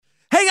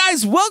Hey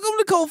guys, welcome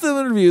to Cold Film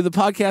Interview, the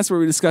podcast where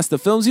we discuss the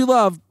films you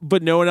love,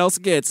 but no one else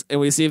gets, and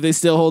we see if they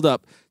still hold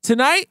up.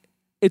 Tonight,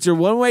 it's your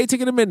one-way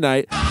ticket to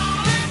midnight,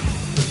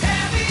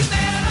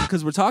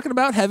 because we're talking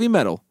about heavy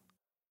metal.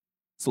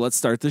 So let's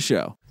start the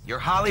show. Your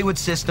Hollywood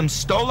system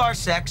stole our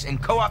sex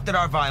and co-opted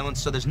our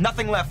violence, so there's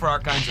nothing left for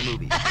our kinds of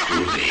movies.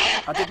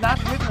 I did not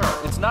hit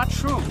her. It's not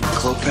true.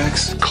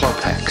 Klopex?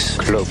 Klopex.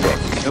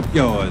 Klopex. Up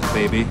yours,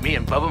 baby. Me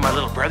and Bubba, my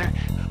little brother,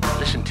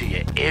 listen to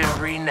you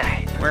every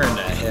night. Where in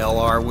the hell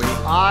are we?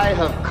 I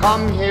have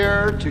come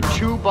here to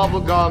chew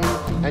bubblegum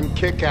and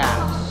kick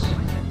ass.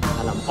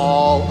 And I'm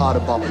all out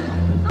of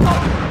bubblegum.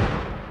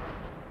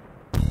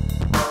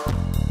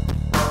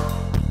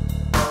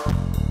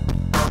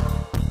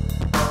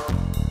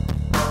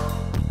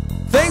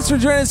 Thanks for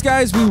joining us,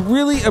 guys. We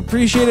really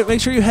appreciate it. Make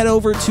sure you head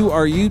over to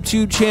our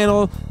YouTube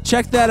channel.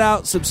 Check that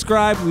out.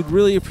 Subscribe. We'd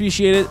really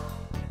appreciate it.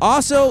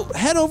 Also,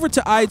 head over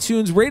to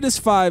iTunes. Rate us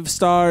 5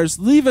 stars.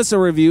 Leave us a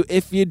review.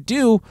 If you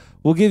do,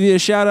 we'll give you a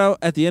shout out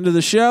at the end of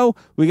the show.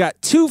 We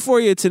got 2 for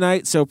you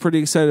tonight, so pretty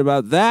excited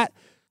about that.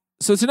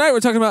 So tonight we're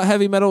talking about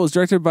Heavy Metal. It was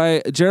directed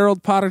by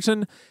Gerald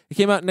Potterton. It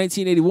came out in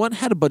 1981,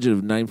 had a budget of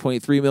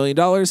 $9.3 million,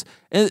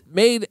 and it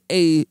made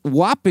a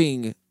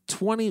whopping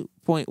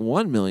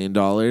 $20.1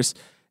 million.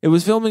 It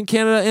was filmed in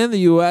Canada and the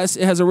U.S.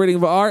 It has a rating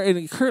of R, and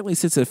it currently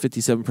sits at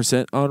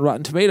 57% on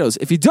Rotten Tomatoes.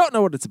 If you don't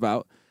know what it's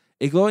about,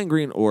 a glowing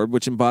green orb,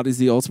 which embodies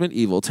the ultimate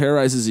evil,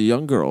 terrorizes a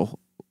young girl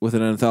with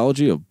an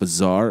anthology of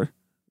bizarre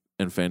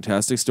and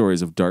fantastic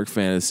stories of dark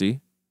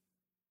fantasy,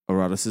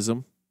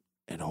 eroticism,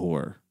 and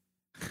horror.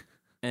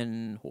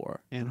 And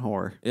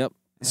horror. Yep.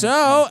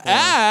 So,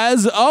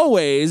 as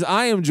always,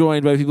 I am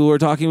joined by people who are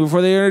talking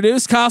before they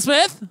introduce. Kyle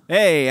Smith.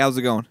 Hey, how's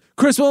it going?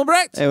 Chris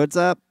Willenbrecht. Hey, what's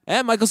up?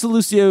 And Michael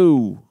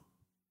Salucio.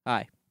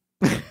 Hi.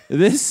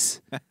 This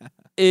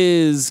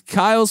is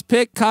Kyle's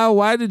pick. Kyle,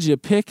 why did you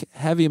pick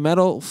heavy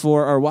metal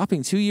for our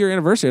whopping 2-year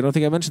anniversary? I don't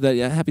think I mentioned that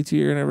yet. Happy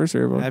 2-year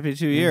anniversary, everyone. Happy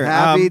 2 year.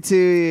 Happy 2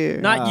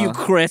 years. Not you,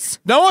 Chris.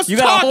 No one's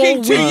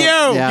talking to you.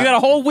 Yeah. You got a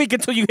whole week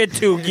until you hit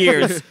 2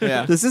 years.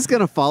 Yeah. This is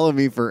going to follow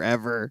me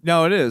forever.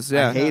 No, it is.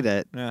 Yeah. I hate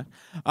it. Yeah.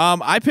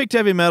 I picked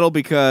heavy metal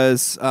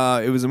because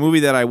it was a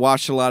movie that I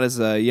watched a lot as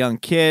a young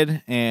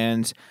kid,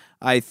 and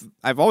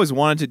I've always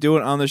wanted to do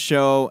it on the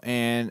show,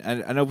 and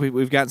I know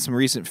we've gotten some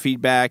recent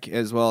feedback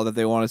as well that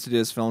they want us to do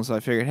this film, so I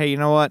figured, hey, you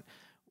know what?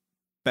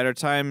 Better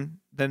time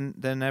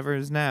than ever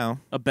is now.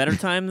 A better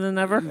time than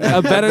ever?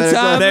 A better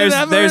time than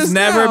ever There's is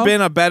never now.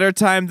 been a better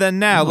time than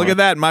now. Look at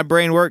that. My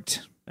brain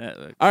worked. All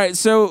right,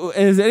 so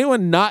has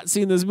anyone not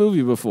seen this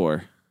movie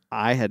before?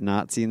 I had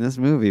not seen this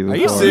movie before. Are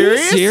you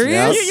serious?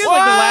 Serious? Yes. You're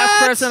like the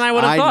last person I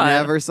would have thought. I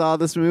never saw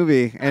this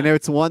movie. And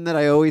it's one that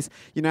I always,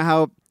 you know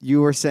how you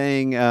were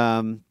saying,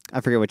 I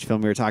forget which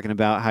film we were talking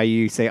about, how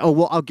you say, oh,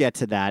 well, I'll get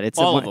to that. It's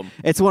All of them.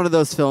 It's one of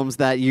those films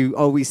that you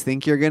always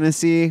think you're going to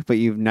see, but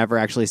you've never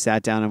actually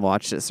sat down and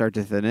watched it start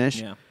to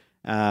finish.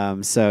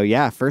 Yeah. So,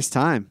 yeah, first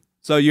time.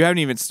 So you haven't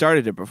even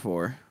started it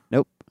before.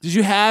 Nope. Did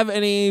you have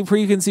any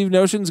preconceived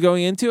notions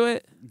going into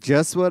it?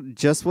 Just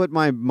what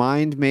my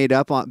mind made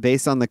up on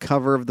based on the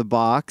cover of the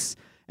box,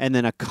 and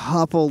then a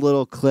couple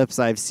little clips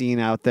I've seen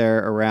out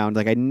there around.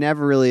 Like, I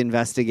never really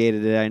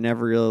investigated it. I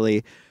never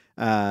really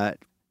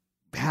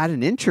had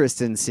an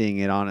interest in seeing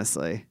it,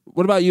 honestly.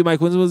 What about you,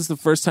 Mike? When was the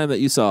first time that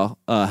you saw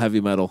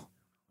heavy metal?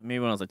 Maybe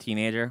when I was a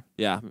teenager.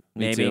 Yeah, me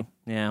Maybe. too.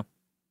 Yeah.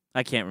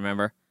 I can't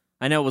remember.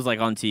 I know it was like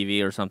on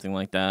TV or something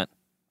like that.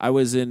 I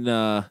was in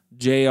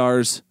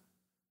JR's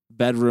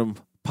bedroom,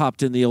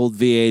 popped in the old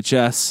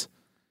VHS.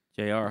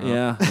 JR, huh?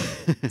 Yeah.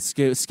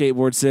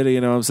 Skateboard City,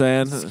 you know what I'm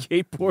saying?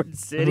 Skateboard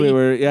City. We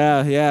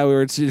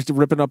were just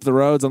ripping up the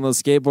roads on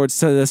those skateboards.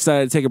 So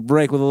decided to take a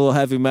break with a little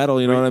heavy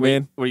metal. You know what I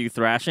mean? Were you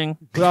thrashing?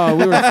 Oh,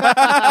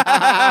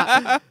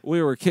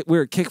 we were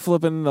kick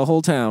flipping the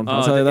whole town.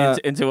 I'll tell you that.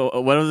 Into a,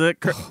 what was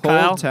it,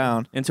 Kyle? Whole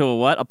town. Into a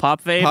what? A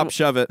pop fade? Pop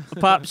shove it.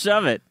 Pop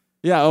shove it.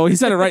 Yeah. Oh, he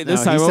said it right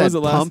this No, time. he What said was it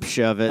last? pump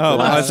shove it. Oh,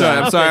 I'm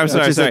sorry.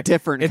 Which is a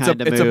different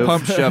kind of It's move. a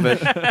pump shove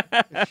it.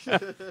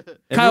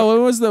 Kyle,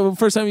 when was the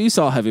first time you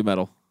saw heavy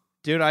metal?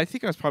 Dude, I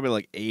think I was probably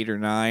like 8 or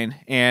 9,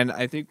 and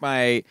I think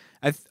I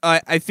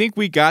think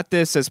we got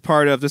this as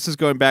part of. This is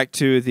going back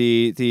to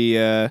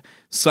the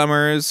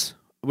summers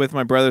with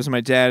my brothers and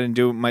my dad, and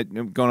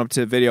going up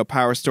to Video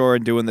Power Store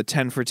and doing the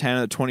 10 for 10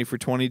 or the 20 for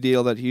 20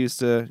 deal that he used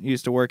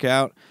to work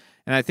out.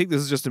 And I think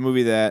this is just a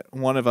movie that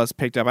one of us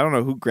picked up. I don't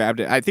know who grabbed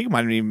it. I think it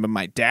might have even been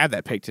my dad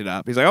that picked it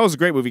up. He's like, "Oh, it's a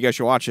great movie. You guys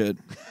should watch it."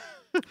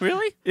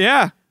 Really?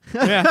 Yeah.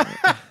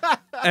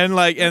 And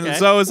Okay.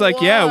 so it was like,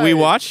 yeah, we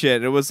watched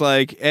it. It was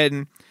like,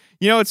 and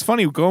you know, it's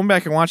funny going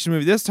back and watching the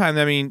movie this time.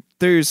 I mean,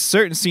 there's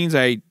certain scenes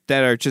that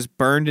are just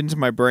burned into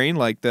my brain,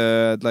 like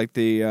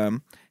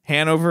the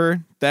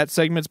Hanover. That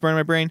segment's burned in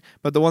my brain.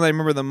 But the one I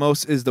remember the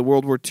most is the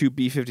World War II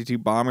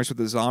B-52 bombers with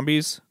the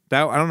zombies.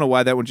 That I don't know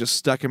why that one just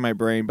stuck in my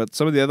brain. But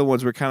some of the other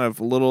ones were kind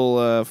of a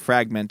little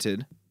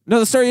fragmented. No,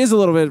 the story is a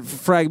little bit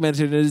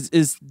fragmented. It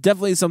is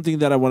definitely something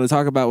that I want to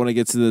talk about when it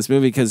gets to this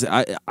movie, because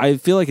I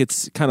feel like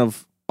it's kind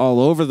of all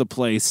over the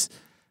place.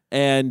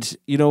 And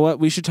you know what?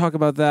 We should talk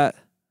about that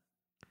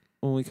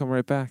when we come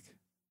right back.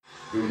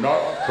 Do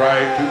not try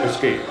to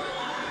escape.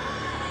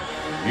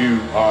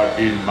 You are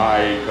in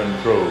my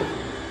control.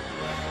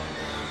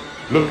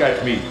 Look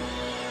at me.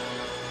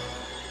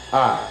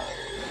 I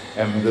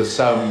am the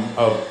sum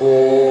of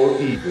all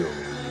evils.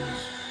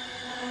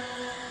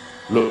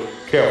 Look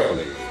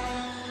carefully.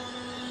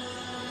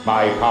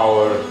 My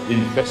power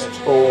infests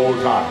all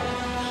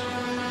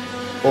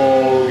times,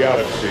 all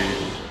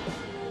galaxies,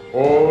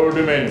 all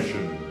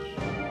dimensions.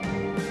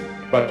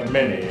 But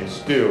many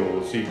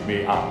still seek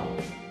me out.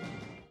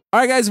 All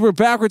right, guys, we're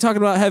back. We're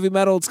talking about heavy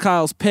metal. It's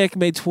Kyle's pick.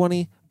 Made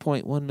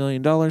 $20.1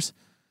 million.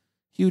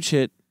 Huge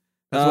hit.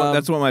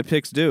 That's what my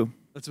picks do.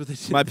 That's what they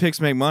do. My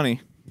picks make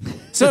money.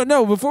 So,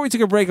 no, before we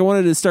took a break, I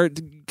wanted to start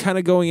kind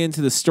of going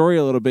into the story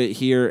a little bit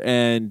here.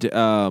 And,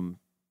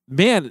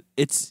 man,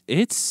 it's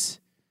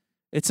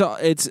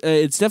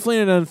definitely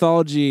an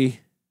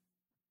anthology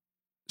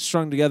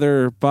strung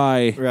together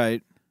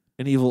by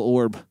an evil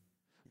orb.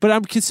 But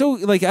I'm so,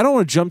 like, I don't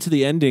want to jump to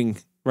the ending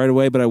right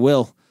away, but I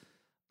will.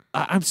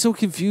 I'm so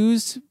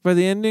confused by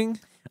the ending.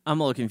 I'm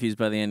a little confused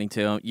by the ending,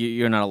 too.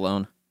 You're not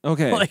alone.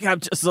 Okay. Like, I'm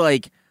just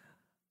like...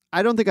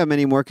 I don't think I'm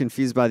any more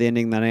confused by the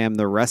ending than I am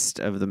the rest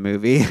of the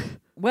movie.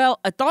 Well,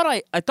 I thought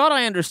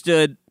I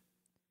understood.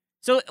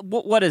 So,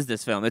 what is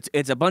this film?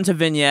 It's a bunch of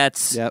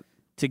vignettes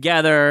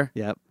together.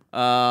 Yep.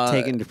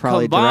 Taken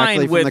probably combined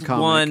directly from with the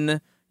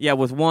comic.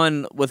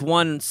 with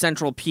one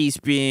central piece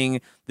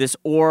being this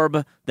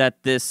orb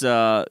that this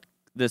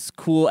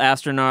cool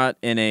astronaut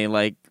in a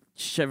like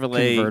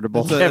Chevrolet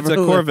convertible. It's a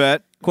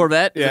Corvette.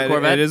 Corvette? Yeah, is it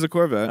Corvette? It is a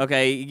Corvette.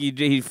 Okay,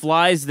 he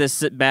flies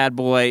this bad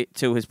boy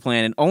to his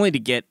planet only to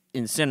get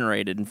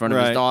incinerated in front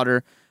of his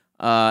daughter,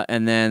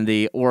 and then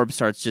the orb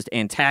starts just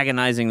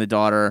antagonizing the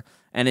daughter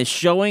and is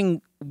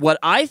showing what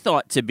I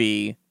thought to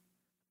be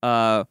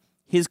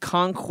his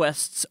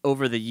conquests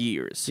over the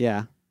years.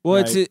 Yeah. Well,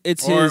 it's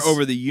or his,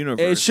 over the universe.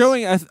 It's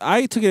showing.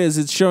 I took it as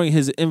it's showing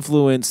his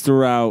influence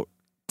throughout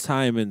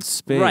time and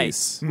space. Right.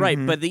 Mm-hmm.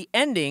 Right. But the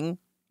ending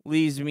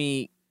leaves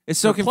me. It's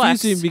so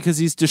perplexed. confusing because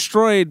he's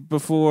destroyed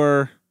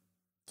before.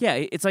 Yeah,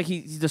 it's like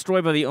he's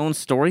destroyed by the own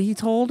story he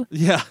told.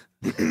 Yeah.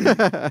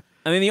 I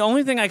mean, the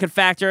only thing I could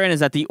factor in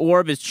is that the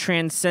orb is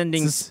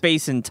transcending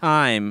space and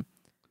time,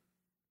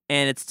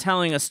 and it's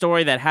telling a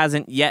story that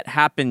hasn't yet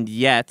happened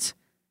yet.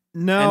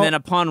 No. And then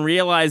upon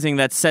realizing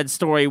that said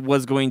story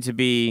was going to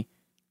be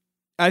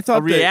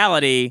a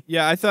reality,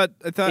 I thought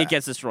it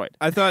gets destroyed.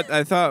 I thought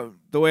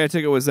the way I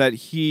took it was that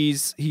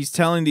he's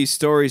telling these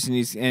stories and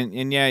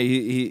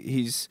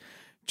he's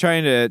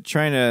trying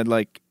to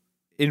like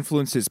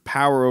influence his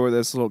power over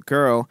this little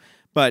girl,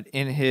 but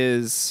in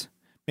his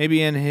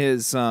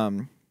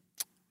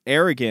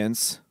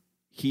arrogance,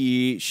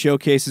 he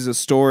showcases a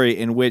story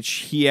in which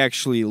he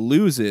actually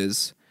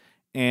loses,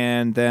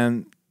 and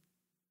then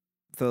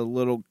the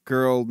little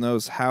girl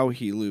knows how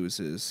he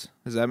loses.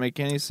 Does that make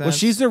any sense? Well,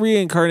 she's the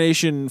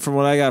reincarnation. From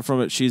what I got from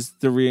it, she's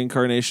the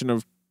reincarnation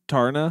of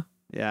Tarna.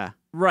 Yeah.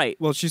 Right.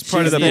 Well, she's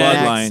part of the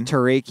bloodline.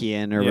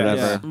 Tarakian or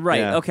whatever.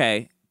 Right. Yeah.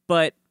 Okay.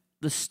 But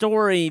the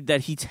story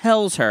that he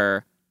tells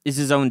her is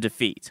his own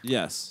defeat.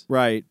 Yes.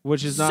 Right.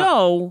 Which is not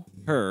so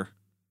her.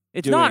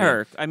 It's doing not it.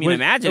 her. I mean, Which-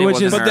 imagine it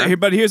which wasn't is- her.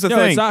 But here's the No,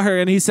 thing. it's not her,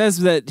 and he says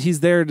that he's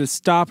there to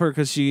stop her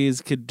because she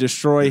could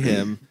destroy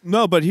him.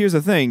 No, but here's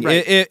the thing.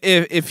 Right.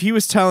 If he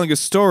was telling a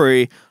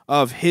story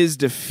of his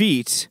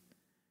defeat,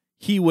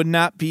 he would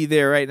not be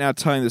there right now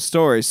telling the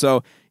story.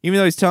 So even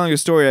though he's telling a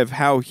story of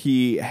how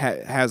he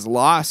has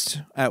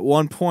lost at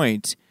one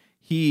point,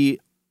 he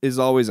is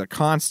always a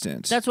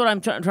constant. That's what I'm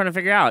trying to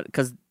figure out.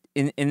 Because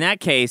in that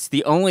case,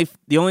 the only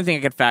thing I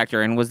could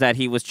factor in was that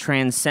he was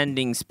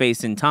transcending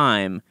space and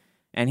time,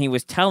 and he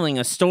was telling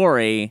a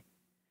story.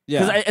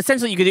 Yeah. Because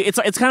essentially, you could.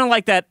 It's kind of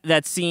like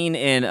that scene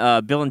in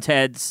Bill and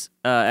Ted's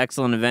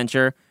Excellent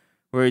Adventure,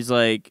 where he's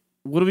like,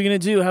 "What are we gonna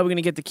do? How are we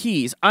gonna get the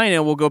keys? I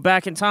know. We'll go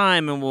back in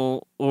time, and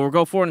we'll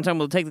go forward in time.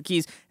 We'll take the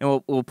keys,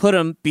 and we'll put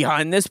them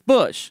behind this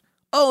bush.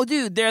 Oh,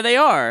 dude, there they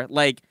are.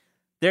 Like,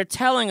 they're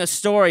telling a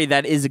story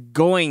that is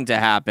going to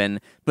happen,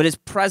 but is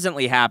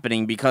presently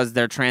happening because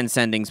they're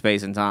transcending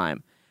space and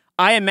time.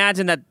 I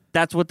imagine that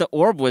that's what the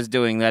orb was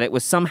doing. That it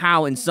was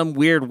somehow, in some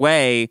weird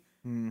way,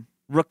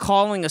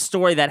 recalling a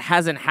story that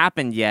hasn't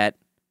happened yet,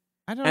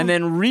 and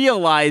then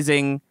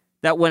realizing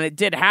that when it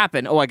did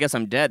happen, oh, I guess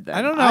I'm dead then.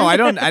 I don't know.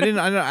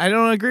 I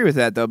don't agree with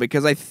that though,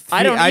 because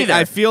I don't either.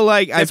 I feel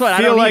like I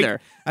don't either.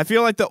 I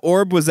feel like the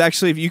orb was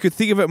actually, if you could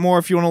think of it more,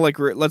 if you want to like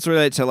let's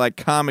relate it to like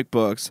comic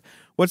books.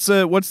 Is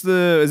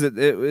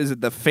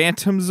it the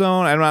Phantom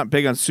Zone? I'm not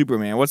big on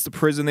Superman. What's the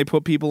prison they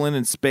put people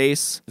in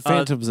space? The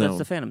Phantom Zone. That's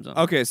the Phantom Zone.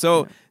 Okay,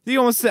 so the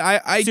almost I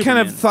kind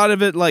Superman. of thought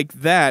of it like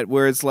that,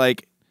 where it's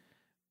like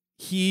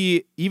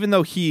even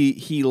though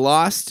he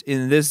lost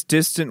in this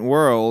distant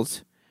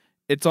world,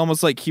 it's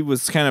almost like he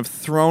was kind of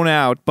thrown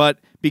out, but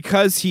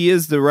because he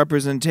is the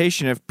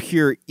representation of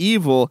pure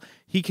evil,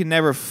 he can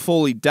never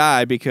fully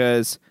die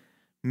because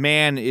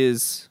man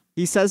is...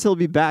 He says he'll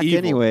be back evil.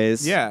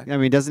 anyways. Yeah. I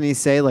mean, doesn't he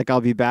say, like,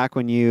 I'll be back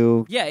when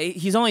you... Yeah,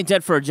 he's only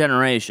dead for a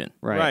generation.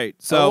 Right.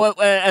 So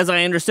what, as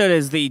I understood,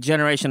 is the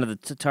generation of the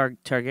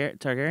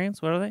Targaryens.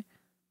 What are they?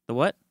 The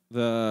what?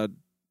 The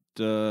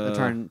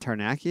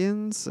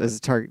Tarnakians?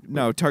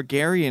 No,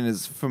 Targaryen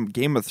is from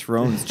Game of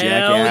Thrones, Hell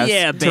jackass.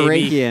 yeah,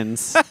 baby.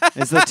 Tarakians.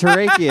 It's the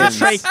Tarakians.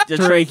 The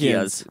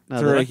tracheas.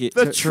 No,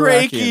 The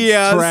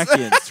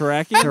tracheas.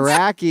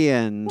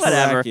 Tarakians.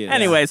 Whatever. Tarakians.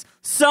 Anyways,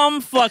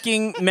 some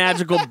fucking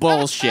magical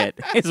bullshit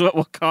is what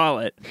we'll call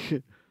it.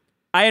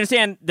 I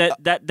understand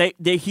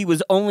that he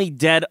was only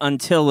dead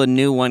until a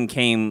new one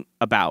came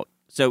about.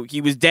 So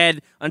he was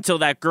dead until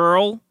that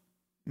girl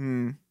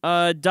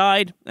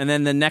died, and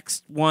then the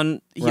next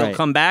one he'll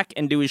come back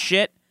and do his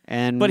shit.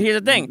 But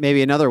here's the thing: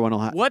 maybe another one will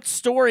happen. What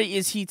story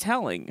is he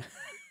telling?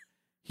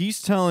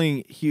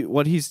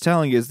 What he's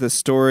telling is the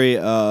story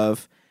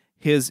of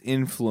his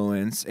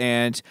influence,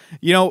 and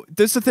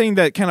this is the thing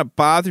that kind of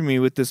bothered me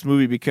with this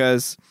movie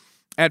because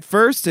at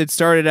first it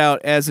started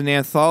out as an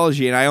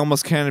anthology, and I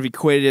almost kind of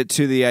equated it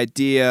to the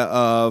idea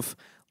of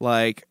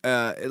like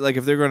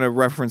if they're going to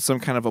reference some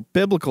kind of a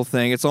biblical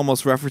thing, it's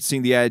almost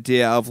referencing the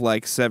idea of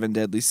like 7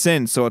 deadly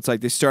sins. So it's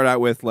like they start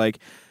out with like,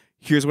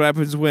 here's what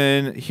happens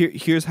when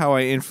here's how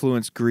I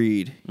influence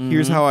greed. Mm-hmm.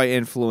 Here's how I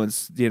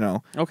influence, this,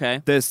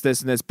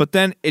 and this. But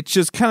then it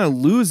just kind of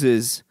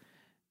loses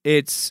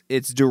its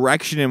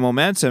direction and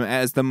momentum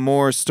as the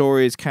more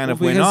stories kind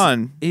of went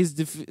on.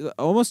 He's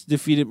almost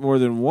defeated more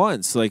than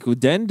once. Like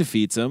Den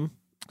defeats him.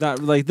 Not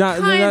kind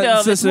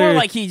of. It's more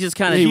like he just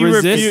kind of he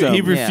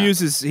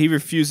refuses. He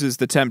refuses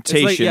the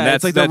temptation.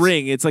 It's like the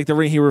ring. It's like the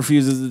ring. He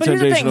refuses the temptation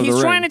here's the thing. of the ring.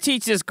 He's trying to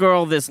teach this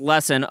girl this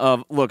lesson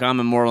of, look,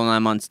 I'm immortal and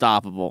I'm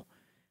unstoppable.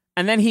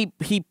 And then he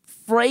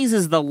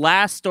phrases the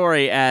last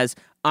story as,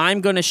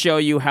 I'm going to show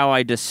you how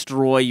I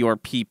destroy your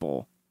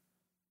people.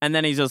 And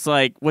then he's just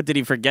like, what, did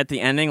he forget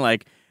the ending?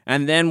 Like,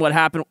 and then what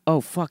happened?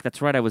 Oh, fuck,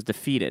 that's right, I was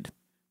defeated.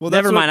 Well,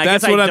 never mind. I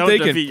guess I don't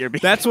defeat your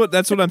people. That's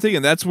what I'm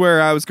thinking. That's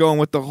where I was going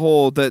with the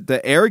whole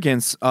the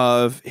arrogance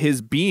of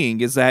his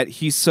being is that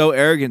he's so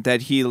arrogant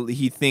that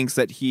he thinks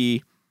that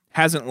he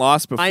hasn't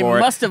lost before. I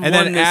must have and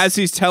won then this. As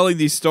he's telling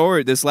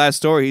this last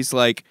story, he's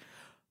like,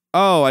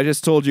 "Oh, I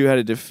just told you how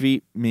to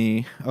defeat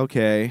me."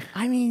 Okay.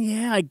 I mean,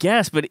 yeah, I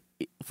guess, but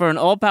for an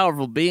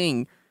all-powerful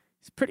being,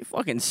 he's pretty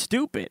fucking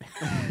stupid.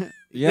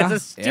 Yeah,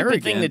 that's a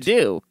stupid thing to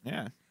do.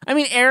 Yeah. I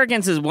mean,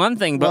 arrogance is one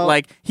thing,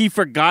 but he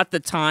forgot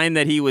the time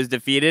that he was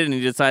defeated, and he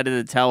decided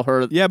to tell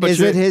her. Yeah, but is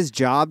it his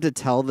job to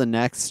tell the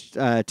next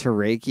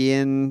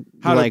Tarakian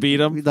how to beat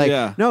him?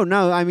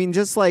 No. I mean,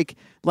 just like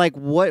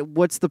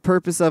what's the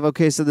purpose of?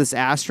 Okay, so this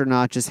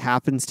astronaut just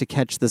happens to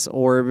catch this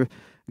orb,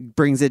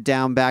 brings it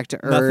down back to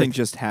Earth. Nothing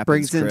just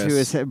happens.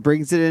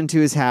 Brings it into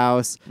his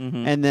house,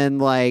 and then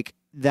like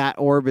that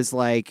orb is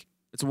like,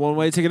 it's a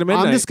one-way ticket to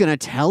midnight. I'm just gonna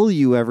tell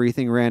you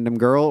everything, random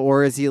girl,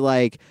 or is he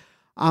like,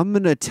 I'm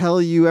gonna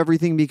tell you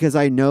everything because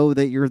I know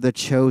that you're the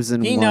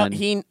chosen one. I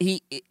think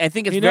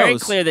it's very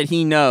clear that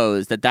he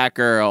knows that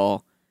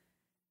girl,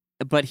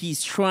 but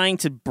he's trying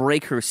to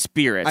break her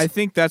spirit. I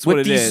think that's what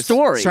it these is.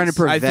 Stories. He's trying to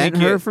prevent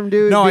her from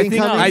doing. No, I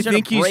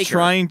think he's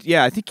trying.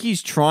 Yeah, I think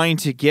he's trying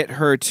to get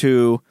her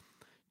to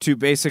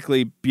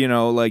basically,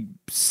 like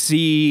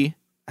see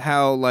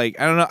how, like,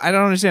 I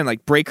don't understand,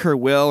 like break her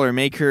will or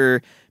make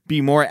her be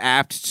more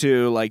apt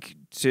to like.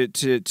 To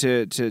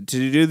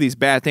do these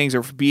bad things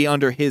or be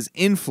under his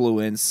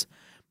influence,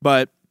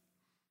 but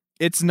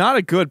it's not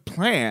a good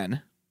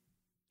plan.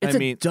 It's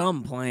a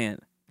dumb plan.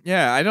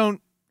 Yeah, I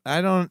don't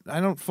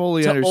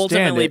fully understand. To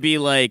ultimately be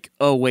like,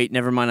 oh wait,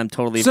 never mind, I'm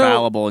totally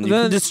fallible, and you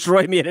can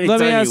destroy me at any time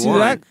you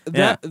want. Let me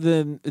ask you that.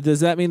 Then does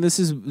that mean this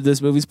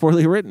movie's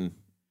poorly written?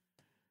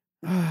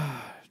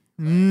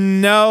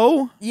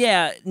 No.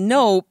 Yeah,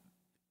 no.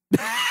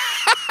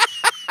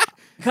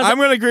 I'm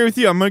going to agree with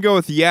you. I'm going to go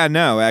with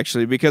no,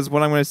 actually, because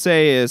what I'm going to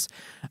say is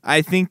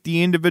I think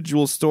the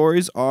individual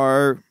stories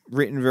are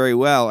written very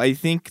well. I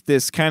think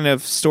this kind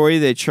of story,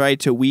 they tried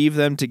to weave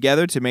them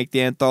together to make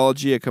the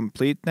anthology a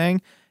complete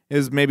thing,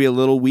 is maybe a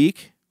little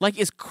weak. Like,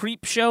 is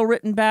Creepshow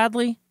written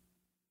badly?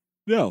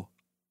 No.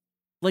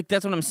 Like,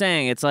 that's what I'm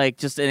saying. It's like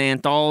just an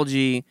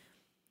anthology.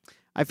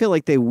 I feel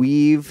like they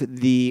weave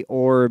the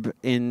orb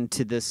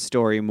into this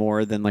story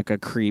more than like a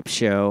creep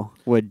show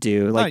would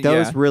do. Like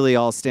those really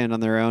all stand on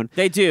their own.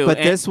 They do. But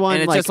this one,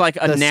 and it's just like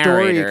a the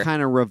narrator. Story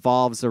kind of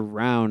revolves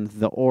around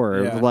the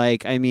orb. Yeah.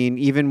 Like, I mean,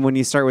 even when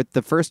you start with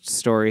the first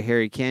story,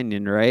 Harry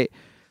Canyon, right?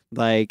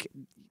 Like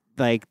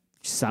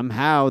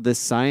somehow this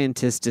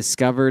scientist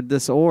discovered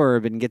this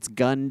orb and gets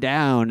gunned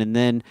down, and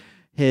then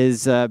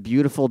his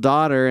beautiful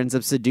daughter ends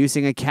up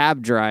seducing a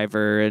cab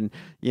driver, and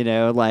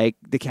like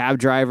the cab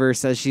driver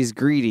says she's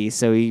greedy,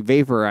 so he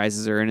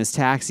vaporizes her in his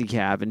taxi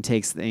cab and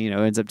takes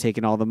ends up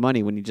taking all the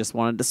money when he just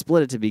wanted to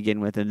split it to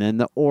begin with. And then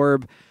the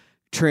orb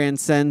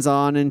transcends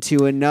on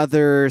into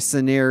another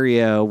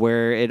scenario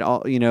where it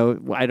all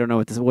I don't know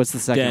what's the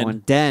second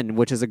one, Den,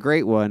 which is a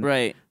great one,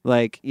 right?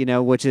 Like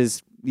which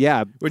is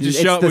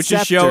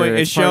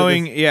it's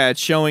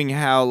showing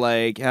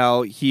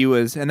how he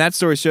was, and that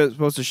story is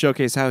supposed to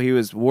showcase how he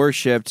was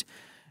worshipped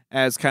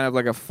as kind of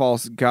like a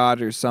false god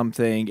or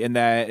something, and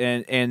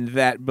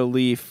that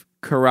belief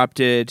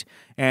corrupted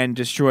and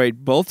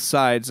destroyed both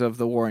sides of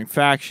the warring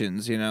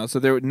factions.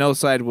 So no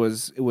side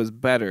was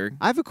better.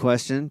 I have a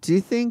question. Do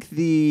you think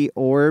the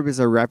orb is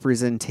a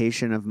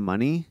representation of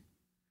money?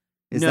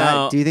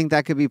 No. Do you think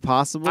that could be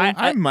possible?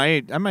 I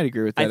might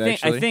agree with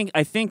that.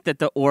 I think that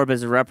the orb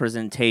is a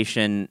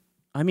representation.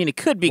 I mean, it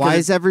could be. Why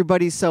is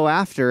everybody so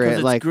after it?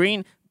 It's like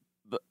green,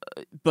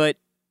 but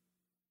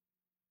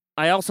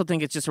I also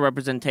think it's just a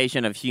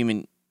representation of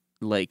human,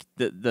 like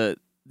the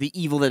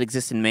evil that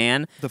exists in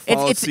man. The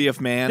fallacy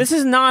of man. This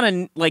is not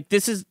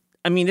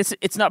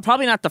it's not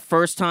probably not the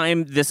first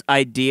time this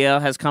idea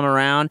has come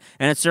around,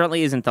 and it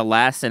certainly isn't the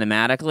last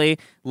cinematically.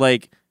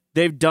 Like,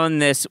 they've done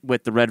this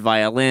with the Red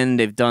Violin.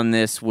 They've done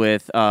this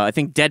with, I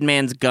think Dead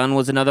Man's Gun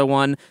was another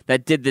one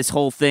that did this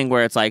whole thing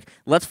where it's like,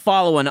 let's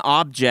follow an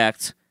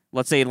object,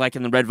 let's say like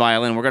in the Red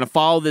Violin, we're going to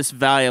follow this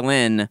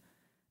violin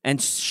and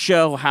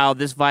show how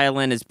this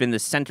violin has been the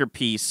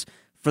centerpiece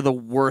for the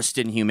worst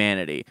in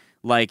humanity.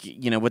 Like,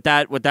 with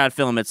that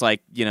film, it's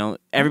like,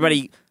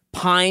 everybody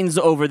pines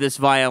over this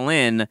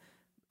violin,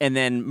 and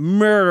then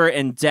murder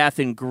and death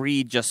and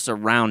greed just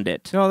surround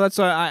it. No, that's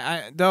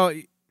why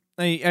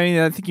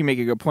I think you make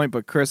a good point,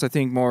 but Chris, I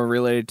think more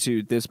related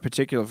to this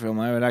particular film,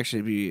 I would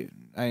actually be.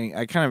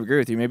 I kind of agree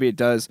with you. Maybe it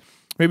does.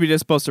 Maybe it is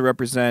supposed to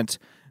represent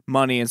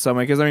money in some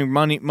way, because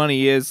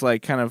money is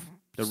like kind of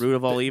the root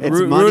of all evil.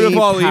 Root of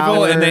all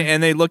evil,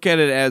 and they look at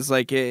it as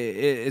like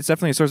it's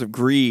definitely a source of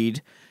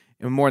greed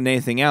more than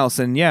anything else.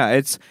 And yeah,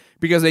 it's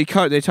because they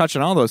touch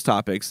on all those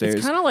topics.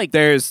 There's kind of like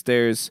there's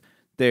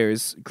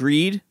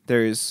greed.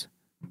 There's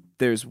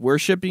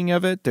worshipping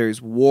of it.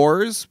 There's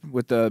wars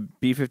with the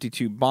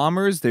B-52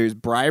 bombers. There's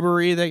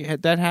bribery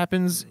that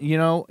happens,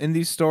 in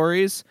these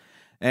stories.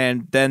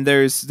 And then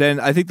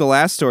I think the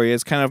last story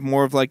is kind of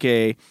more of like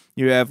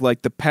you have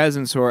like the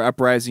peasants who are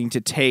uprising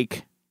to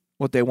take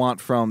what they want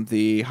from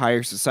the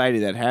higher society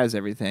that has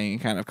everything,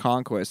 and kind of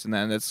conquest, and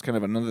then that's kind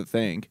of another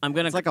thing.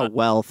 It's like a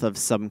wealth of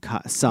some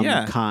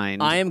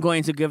kind. I am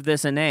going to give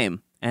this a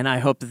name, and I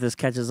hope that this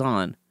catches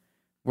on.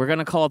 We're going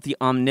to call it the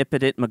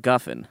Omnipotent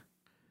MacGuffin.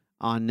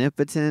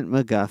 Omnipotent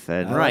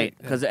MacGuffin, right?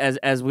 Because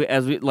as we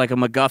like, a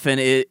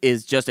MacGuffin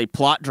is just a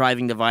plot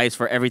driving device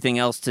for everything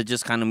else to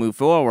just kind of move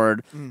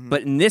forward. Mm-hmm.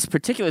 But in this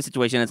particular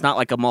situation, it's not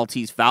like a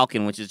Maltese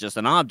Falcon, which is just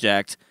an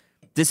object.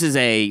 This is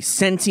a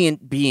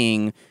sentient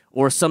being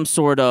or some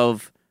sort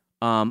of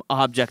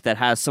object that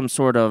has some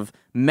sort of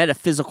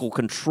metaphysical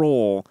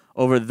control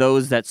over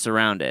those that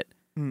surround it.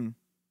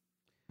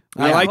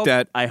 I like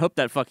that. I hope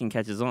that fucking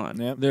catches on.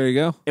 Yep. There you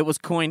go. It was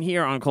coined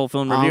here on Cold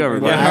Film Review.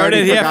 Everybody. I heard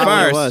it here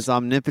first. It was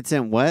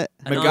omnipotent what?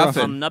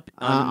 MacGuffin.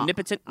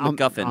 Omnipotent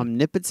MacGuffin.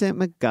 Omnipotent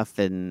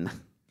MacGuffin.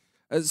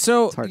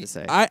 So it's hard to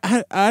say.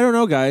 I don't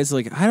know, guys.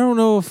 Like, I don't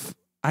know if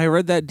I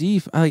read that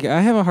deep. Like,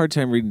 I have a hard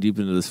time reading deep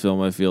into this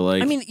film. I feel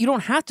like. I mean, you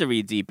don't have to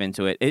read deep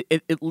into it.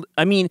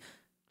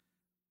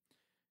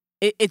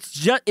 It's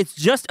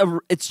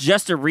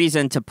just a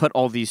reason to put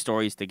all these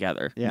stories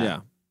together. Yeah.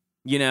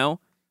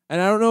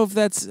 And I don't know if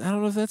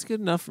that's good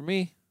enough for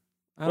me.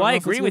 I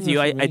agree with you.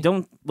 I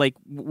don't like.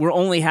 We're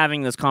only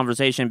having this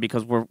conversation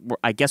because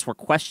I guess we're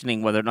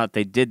questioning whether or not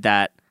they did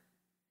that.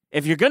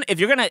 If you're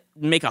gonna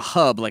make a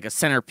hub, like a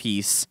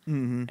centerpiece,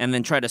 and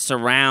then try to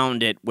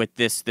surround it with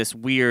this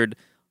weird,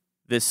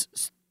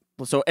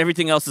 so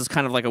everything else is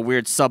kind of like a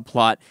weird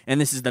subplot, and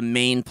this is the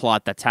main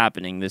plot that's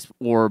happening. This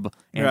orb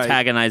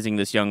antagonizing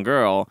this young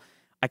girl.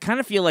 I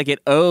kind of feel like it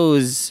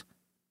owes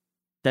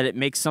that it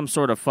makes some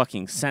sort of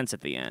fucking sense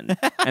at the end.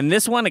 And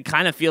this one, it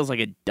kind of feels like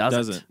it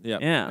doesn't.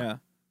 Yeah.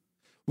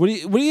 What do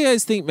you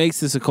guys think makes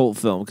this a cult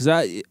film? Because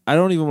I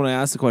don't even want to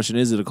ask the question,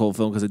 is it a cult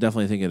film? Because I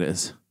definitely think it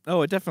is.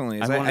 Oh, it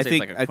definitely is. I think it's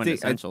like a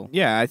quintessential.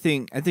 I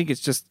think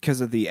it's just because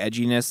of the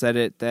edginess that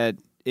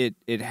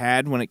it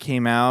had when it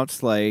came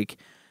out. Like,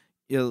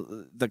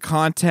 the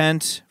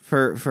content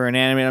for an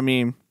anime. I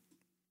mean,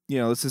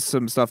 this is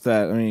some stuff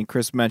that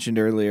Chris mentioned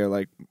earlier,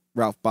 like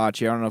Ralph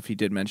Bacci. I don't know if he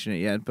did mention it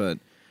yet, but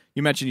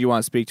you mentioned you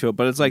want to speak to it.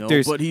 But it's like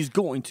but he's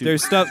going to.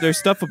 There's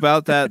stuff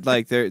about that,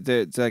 like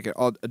there's like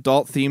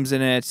adult themes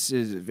in it.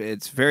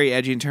 It's very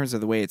edgy in terms of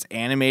the way it's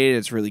animated.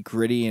 It's really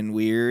gritty and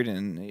weird,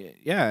 and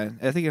yeah,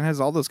 I think it has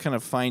all those kind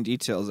of fine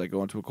details that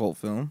go into a cult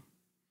film.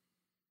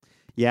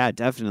 Yeah,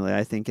 definitely.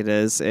 I think it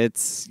is.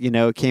 It's,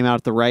 it came out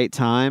at the right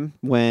time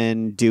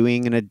when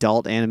doing an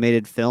adult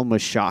animated film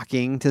was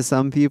shocking to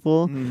some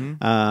people.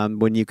 Mm-hmm.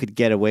 When you could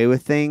get away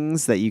with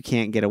things that you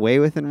can't get away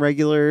with in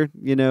regular,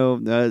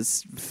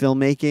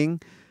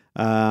 filmmaking.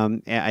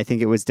 I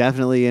think it was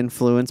definitely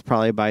influenced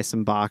probably by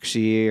some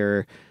Bakshi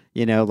or,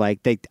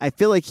 I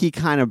feel like he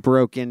kind of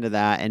broke into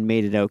that and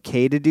made it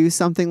okay to do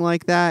something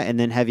like that. And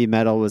then Heavy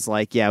Metal was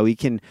like, yeah, we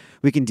can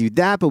do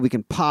that, but we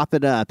can pop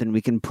it up and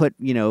we can put,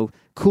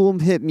 cool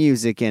hip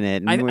music in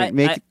it and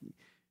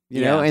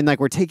and like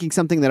we're taking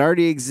something that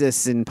already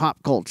exists in pop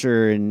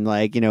culture and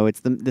like,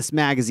 it's this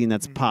magazine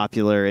that's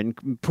popular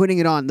and putting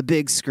it on the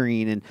big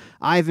screen and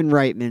Ivan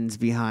Reitman's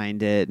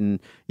behind it. And,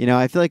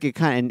 I feel like it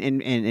kind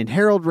of, and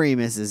Harold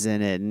Ramis is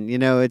in it and,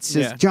 it's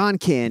just John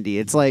Candy.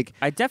 It's like,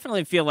 I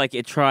definitely feel like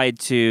it tried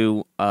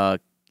to,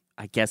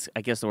 I guess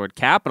the word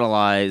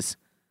capitalize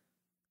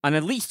on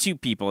at least two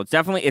people. It's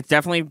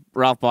definitely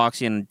Ralph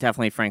Bakshi and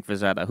definitely Frank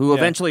Frazetta, who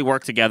eventually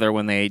work together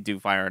when they do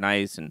Fire and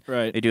Ice, and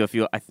they do a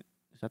few.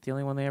 Is that the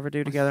only one they ever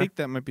do together? I think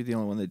that might be the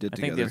only one they did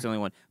together. I think that's the only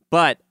one.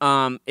 But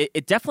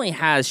it definitely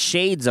has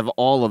shades of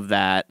all of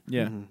that.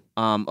 Yeah.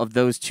 Of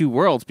those two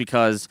worlds,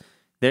 because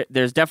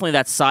there's definitely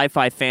that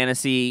sci-fi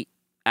fantasy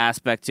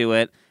aspect to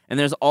it. And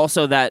there's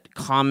also that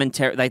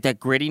commentary, like that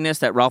grittiness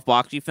that Ralph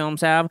Bakshi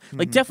films have.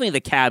 Like definitely the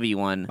Cabbie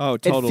one. Oh,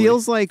 totally. It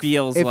feels like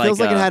it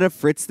had a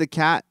Fritz the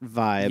Cat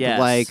vibe.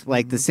 Yes.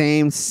 Like the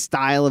same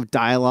style of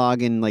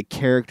dialogue and like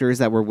characters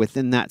that were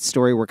within that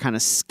story were kind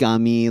of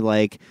scummy,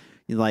 like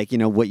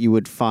what you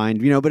would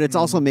find, but it's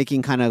also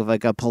making kind of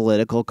like a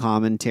political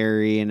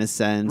commentary in a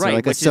sense, or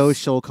like a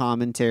social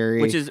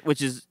commentary,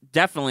 which is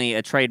definitely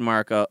a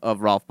trademark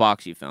of Ralph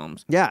Bakshi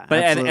films. Yeah,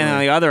 but and on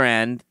the other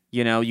end,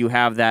 you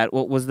have that.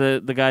 What was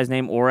the guy's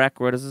name? Orek.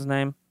 What is his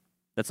name?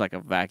 That's like a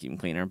vacuum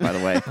cleaner, by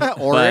the way.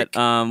 Orek.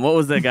 But what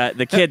was the guy?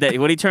 The kid that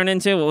what he turned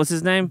into? What was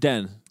his name?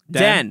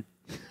 Den.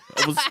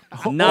 It was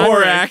not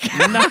Orak.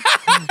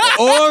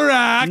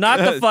 Orak. Not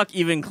the fuck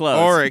even close.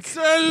 Orik.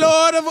 Sir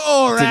Lord of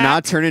Orak. Did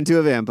not turn into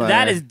a vampire.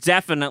 That is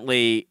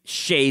definitely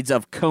shades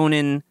of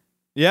Conan.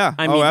 Yeah.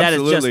 I mean, that is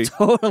absolutely. just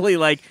totally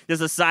like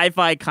just a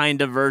sci-fi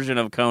kind of version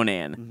of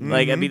Conan.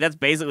 Like, I mean, that's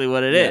basically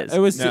what it is. It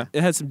was. It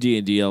had some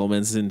D&D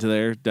elements into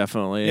there,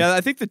 definitely. Yeah, I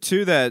think the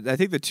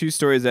two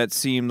stories that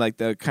seem like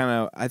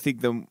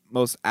the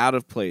most out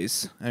of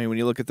place. I mean, when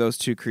you look at those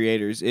two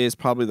creators, is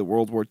probably the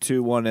World War II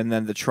one and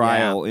then the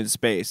Trial in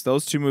Space.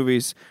 Those two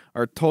movies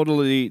are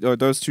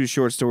those two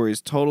short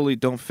stories totally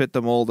don't fit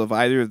the mold of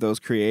either of those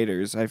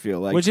creators. I feel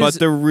like, but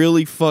they're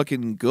really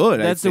fucking good.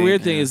 That's the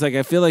weird thing is like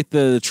I feel like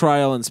the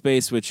Trial in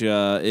Space, which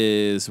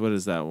is what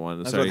is that one?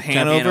 That's Sorry,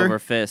 Hanover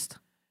Fist.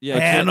 Yeah,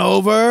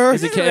 Hanover.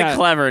 It's a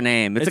clever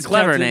name. It's a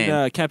clever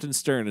name. Captain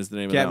Stern is the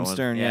name Captain of that one.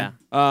 Stern. Yeah.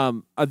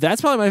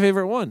 That's probably my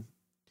favorite one.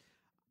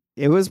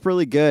 It was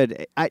really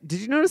good.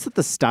 Did you notice that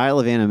the style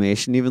of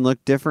animation even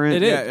looked different?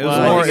 It is. Yeah,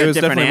 it was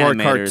definitely more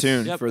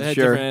cartoon Yep, for it had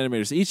sure. different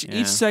animators.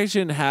 Each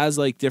section has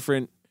like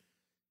different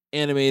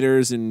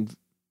animators, and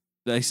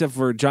except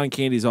for John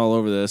Candy's all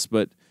over this.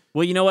 But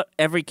well, you know what?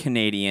 Every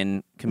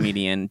Canadian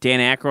comedian, Dan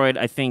Aykroyd,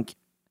 I think,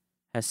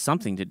 has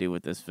something to do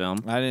with this film.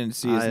 I didn't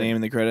see his name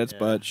in the credits,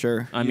 but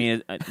sure. I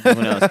mean, who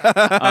knows?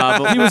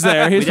 But he was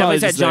there. He was we probably definitely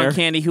said just John there.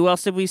 Candy. Who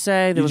else did we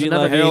say? There was Eugene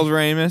another Levy. Harold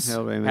Ramis.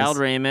 Harold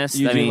Ramis.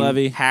 Eugene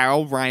Levy.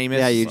 Harold Ramis.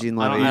 Yeah, Eugene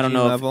Levy. I don't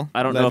know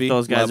if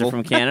those guys are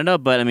from Canada,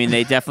 but I mean,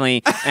 they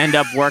definitely end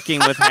up working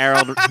with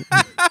Harold.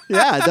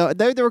 Yeah,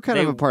 they were kind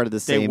of a part of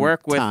the same. They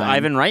work with time.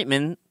 Ivan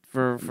Reitman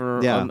for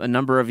a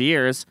number of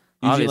years.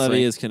 Eugene obviously.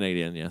 Levy is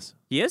Canadian. Yes,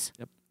 he is.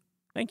 Yep.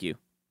 Thank you.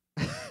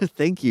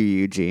 Thank you,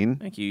 Eugene.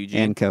 Thank you,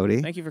 Eugene. And Cody.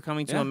 Thank you for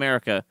coming to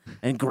America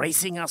and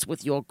gracing us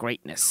with your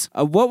greatness.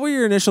 What were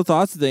your initial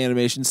thoughts of the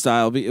animation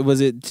style?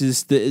 Was it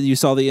just that you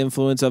saw the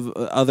influence of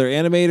other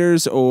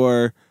animators,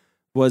 or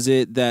was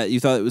it that you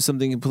thought it was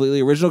something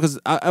completely original? Because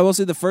I will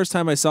say the first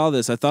time I saw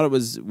this, I thought it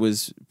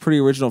was pretty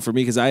original for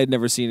me because I had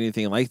never seen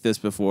anything like this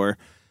before.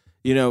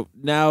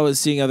 Now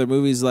seeing other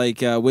movies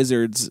like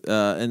Wizards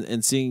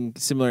and seeing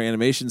similar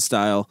animation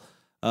style,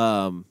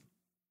 I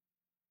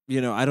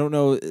don't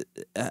know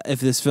if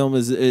this film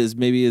is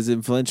maybe as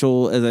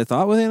influential as I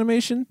thought with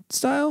animation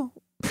style.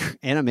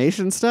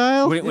 Animation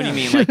style? What do you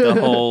mean, like the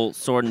whole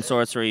sword and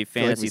sorcery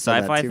fantasy we said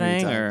that sci-fi too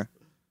many thing, or?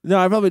 No,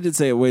 I probably did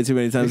say it way too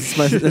many times.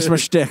 That's my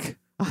shtick.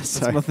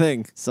 That's my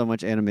thing. So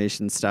much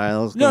animation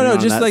style. No,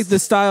 just like the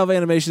style of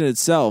animation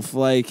itself.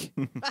 Like,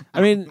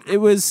 I mean, it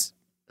was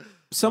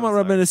somewhat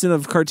reminiscent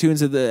of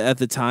cartoons at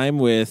the time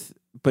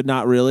but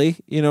not really.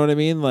 You know what I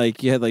mean?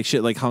 Like you had like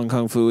shit like Hong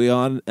Kong Phooey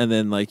on, and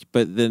then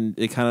but then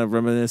it kind of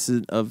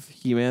reminiscent of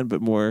He-Man,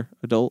 but more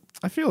adult.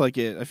 I feel like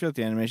the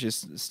animation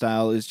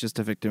style is just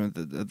a victim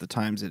of the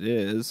times it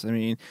is. I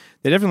mean,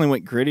 they definitely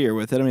went grittier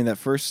with it. I mean, that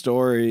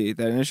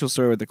initial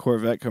story with the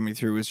Corvette coming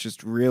through was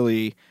just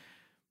really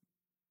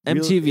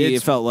MTV.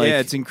 It felt like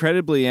it's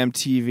incredibly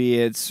MTV.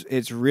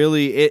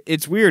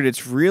 It's weird.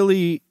 It's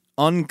really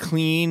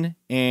unclean,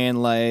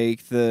 and I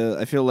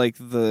feel like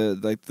the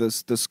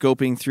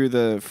scoping through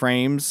the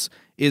frames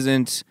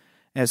isn't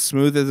as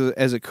smooth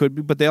as it could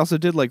be, but they also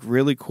did like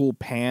really cool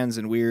pans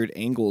and weird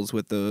angles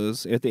with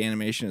those at the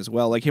animation as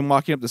well. Like him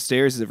walking up the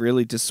stairs is a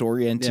really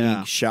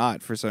disorienting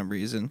shot for some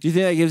reason. Do you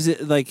think that gives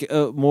it like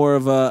more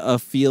of a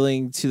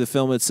feeling to the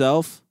film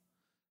itself?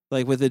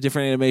 Like with a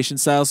different animation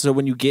style, so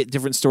when you get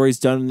different stories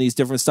done in these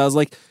different styles,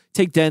 like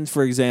take Den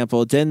for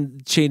example.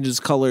 Den changes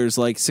colors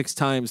like 6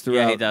 times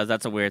throughout. Yeah, he does.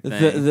 That's a weird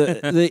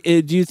thing.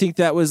 Do you think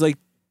that was like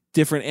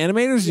different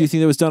animators? Do you think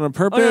that was done on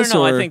purpose?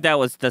 No. I think that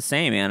was the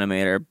same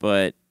animator,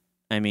 but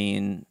I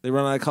mean, they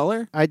run out of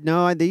color.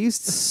 They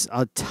used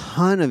a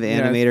ton of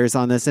animators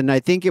on this, and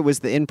I think it was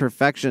the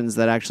imperfections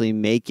that actually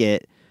make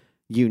it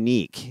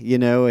unique.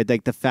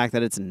 Like the fact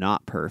that it's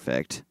not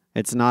perfect.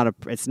 It's not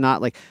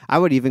like, I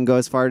would even go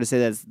as far to say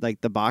that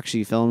like the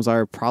Bakshi films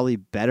are probably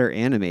better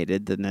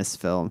animated than this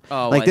film.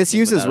 Oh, like this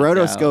uses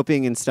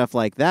rotoscoping and stuff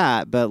like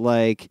that, but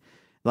like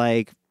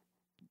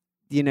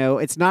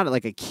it's not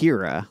like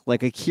Akira.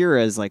 Like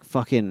Akira is like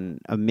fucking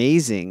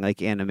amazing,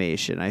 like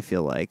animation. I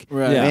feel like,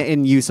 Right. Yeah.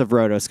 in use of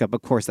rotoscope.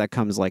 Of course, that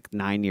comes like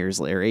 9 years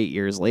later, 8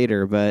 years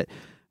later. But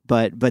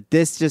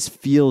this just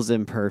feels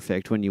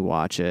imperfect when you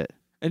watch it.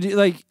 And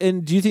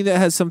do you think that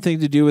has something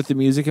to do with the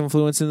music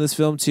influence in this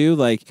film too?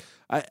 Like,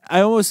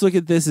 I almost look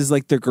at this as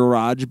like the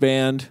garage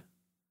band.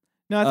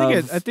 No,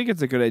 I think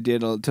it's a good idea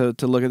to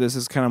look at this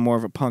as kind of more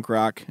of a punk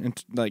rock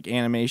and like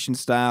animation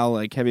style,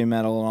 like heavy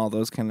metal and all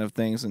those kind of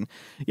things. And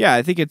yeah,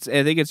 I think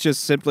it's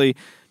just simply,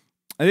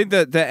 I think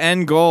that the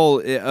end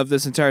goal of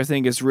this entire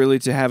thing is really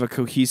to have a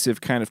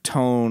cohesive kind of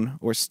tone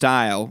or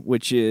style,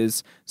 which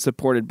is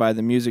supported by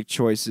the music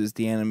choices,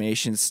 the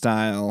animation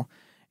style,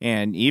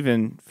 and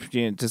even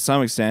to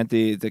some extent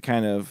the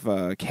kind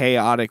of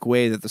chaotic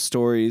way that the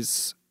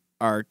stories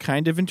are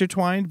kind of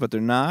intertwined, but they're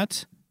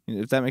not.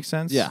 If that makes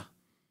sense. Yeah.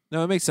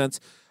 No, it makes sense.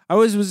 I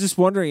was just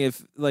wondering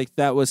if like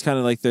that was kind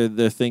of like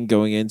their thing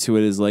going into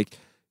it is like,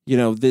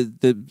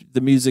 the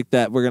music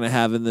that we're gonna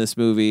have in this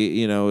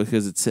movie,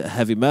 because it's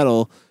heavy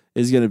metal,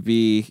 is gonna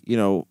be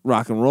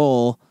rock and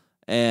roll,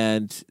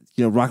 and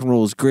rock and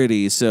roll is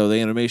gritty, so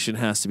the animation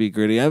has to be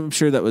gritty. I'm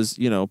sure that was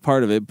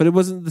part of it, but it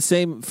wasn't the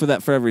same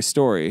for every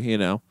story.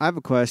 I have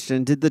a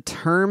question. Did the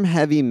term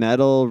heavy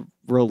metal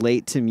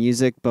relate to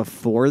music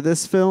before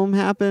this film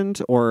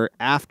happened or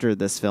after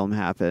this film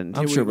happened?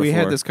 I'm sure we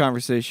before. had this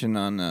conversation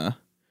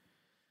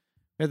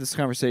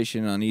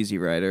on Easy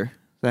Rider.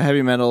 The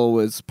heavy metal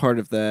was part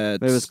of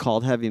that. But it was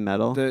called heavy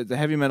metal. The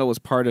heavy metal was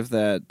part of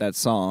that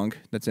song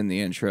that's in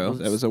the intro.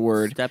 That was a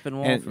word.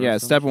 Steppenwolf. Yeah,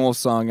 Steppenwolf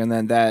song, and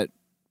then that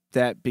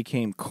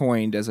became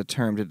coined as a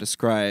term to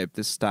describe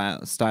this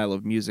style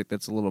of music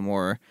that's a little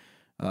more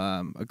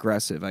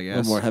aggressive, I guess. A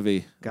little more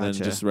heavy than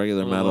Gotcha. just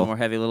regular A metal. little more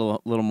heavy, a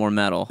little more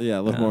metal. Yeah,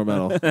 a little more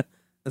metal.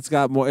 It's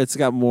got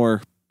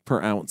more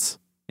per ounce.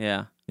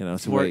 Yeah.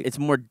 It's It's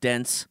more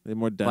dense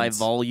more dense by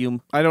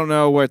volume. I don't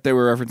know what they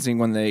were referencing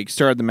when they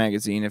started the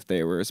magazine, if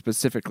they were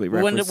specifically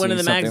referencing When did the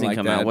something magazine like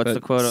come that, out? What's but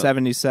the quote?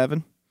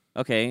 77?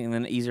 Okay, and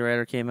then Easy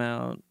Rider came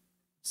out.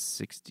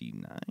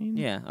 69?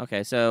 Yeah.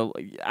 Okay, so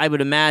I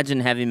would imagine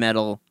heavy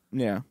metal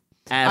Yeah.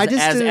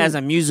 as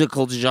a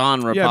musical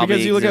genre. Yeah, probably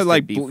because you look at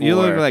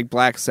existed like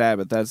Black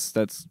Sabbath. That's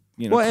Well,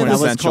 and that was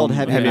quintessential called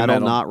heavy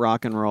metal, not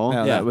rock and roll.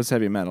 Yeah, Yeah. that was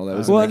heavy metal. That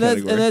was well, in and that that's,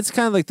 category. and that's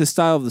kind of like the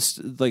style of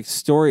the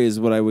story is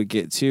what I would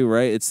get to,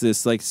 right? It's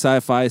this like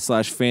sci-fi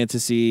 /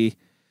 fantasy,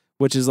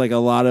 which is like a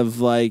lot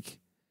of like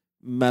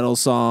metal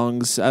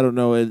songs. I don't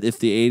know if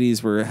the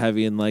 80s were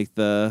heavy in like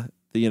the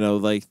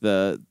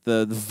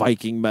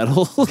Viking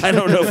metal. I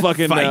don't know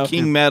fucking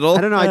Viking metal.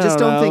 I don't know. I just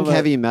don't think but-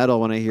 heavy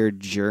metal when I hear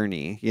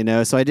Journey,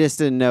 So I just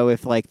didn't know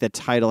if like the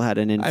title had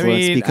an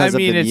influence because of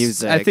the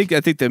music. I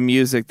think the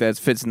music that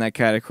fits in that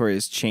category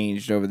has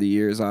changed over the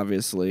years.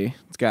 Obviously,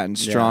 it's gotten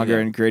stronger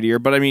and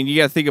grittier. But I mean, you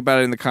got to think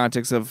about it in the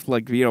context of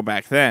like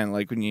back then,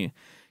 like when you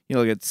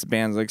look at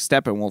bands like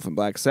Steppenwolf and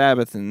Black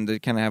Sabbath, and they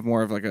kind of have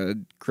more of like a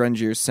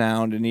grungier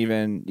sound, and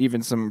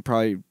even some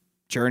probably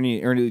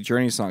early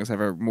Journey songs have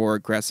a more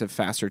aggressive,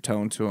 faster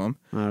tone to them.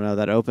 I don't know,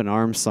 that Open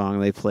Arms song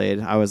they played.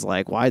 I was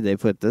like, why'd they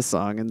put this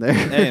song in there?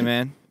 Hey,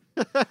 man.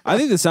 I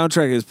think the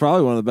soundtrack is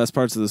probably one of the best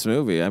parts of this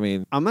movie. I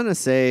mean, I'm going to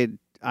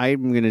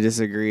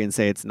disagree and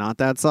say it's not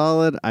that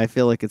solid. I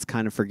feel like it's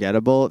kind of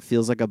forgettable. It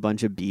feels like a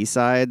bunch of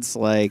B-sides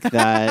like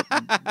that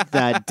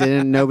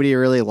nobody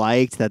really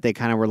liked, that they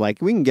kind of were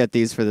like, we can get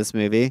these for this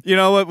movie. You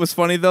know what was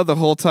funny, though? The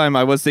whole time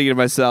I was thinking to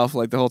myself,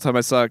 like the whole time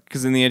I saw,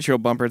 because in the intro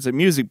bumper it said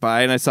music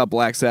by, and I saw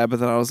Black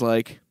Sabbath, and I was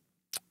like,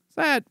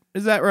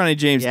 is that Ronnie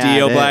James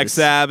Dio, Black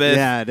Sabbath?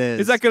 Yeah, it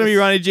is. Is that going to be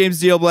Ronnie James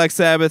Dio, Black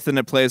Sabbath? And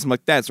it plays, I'm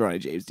like, that's Ronnie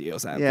James Dio,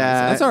 Sabbath.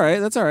 Yeah. that's all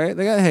right.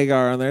 They got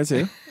Hagar on there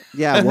too.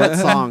 Yeah, what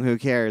song? Who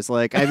cares?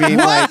 Like, I mean,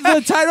 like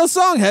the title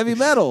song, heavy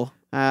metal.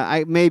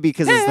 maybe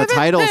because it's the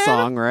title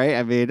song, right?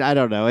 I mean, I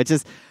don't know. It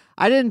just,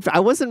 I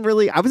was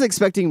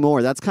expecting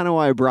more. That's kind of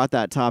why I brought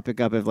that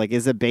topic up of like,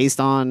 is it based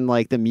on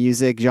like the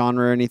music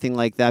genre or anything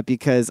like that?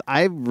 Because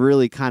I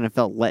really kind of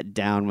felt let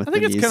down with the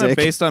music. I think it's kind of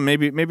based on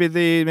maybe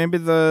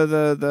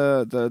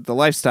the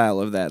lifestyle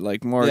of that,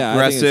 like more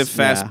aggressive,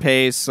 fast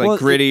paced, like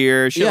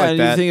grittier, shit like and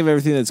that. you think of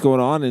everything that's going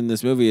on in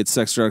this movie, it's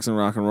sex, drugs, and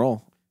rock and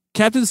roll.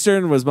 Captain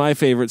Stern was my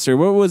favorite story.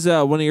 What was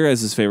one of your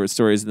guys' favorite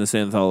stories in this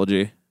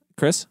anthology?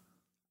 Chris?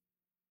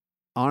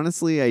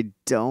 Honestly, I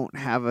don't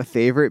have a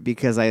favorite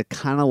because I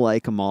kind of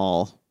like them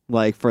all,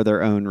 like for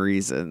their own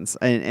reasons.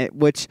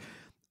 Which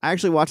I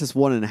actually watched this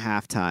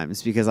 1.5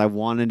 times because I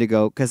wanted to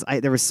go, because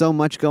there was so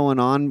much going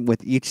on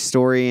with each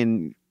story,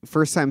 and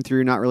first time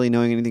through, not really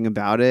knowing anything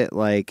about it,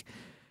 like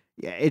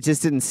it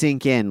just didn't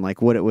sink in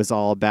like what it was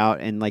all about.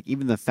 And like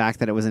even the fact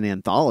that it was an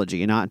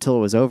anthology, not until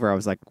it was over, I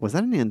was like, was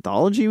that an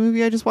anthology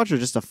movie I just watched, or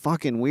just a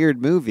fucking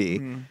weird movie?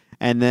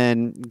 And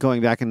then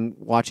going back and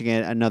watching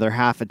it another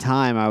half a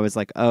time, I was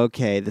like,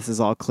 okay, this is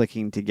all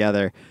clicking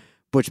together,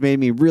 which made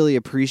me really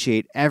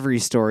appreciate every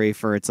story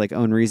for its like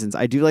own reasons.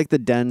 I do like the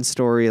Den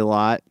story a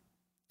lot.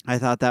 I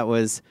thought that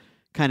was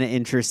kind of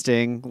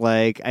interesting.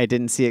 Like I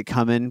didn't see it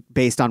coming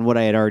based on what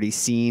I had already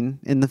seen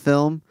in the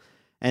film.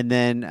 And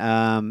then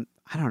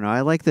I don't know.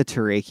 I like the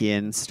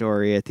Tarakian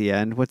story at the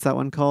end. What's that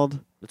one called?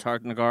 The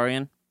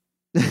Targaryen.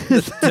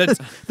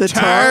 The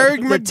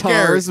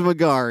Tars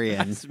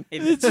Megarian.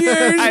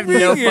 I have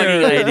no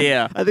fucking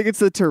idea. I think it's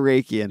the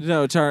Tarakian.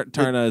 No,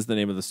 Tarna is the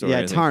name of the story.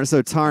 Yeah, Tarna.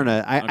 So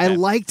Tarna. I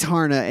like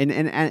Tarna,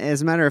 and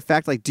as a matter of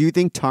fact, like, do you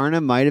think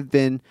Tarna might have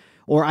been,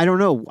 or I don't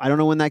know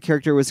when that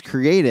character was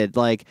created,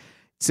 like.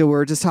 So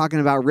we're just talking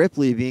about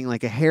Ripley being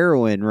like a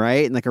heroine,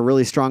 right? And like a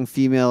really strong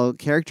female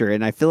character.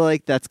 And I feel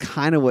like that's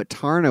kind of what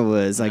Tarna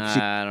was. Like,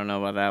 I don't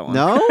know about that one.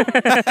 No?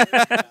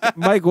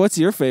 Mike, what's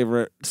your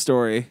favorite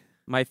story?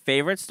 My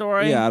favorite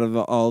story? Yeah, out of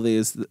all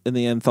these in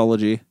the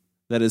anthology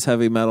that is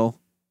heavy metal.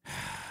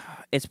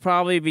 It's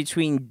probably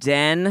between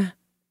Den,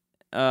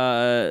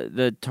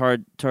 the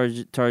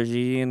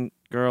Targaryen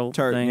girl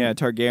thing. Yeah,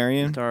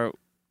 Targaryen.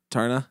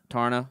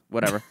 Tarna,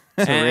 whatever.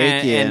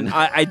 And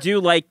I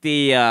do like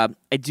the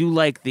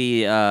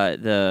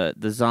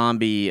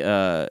zombie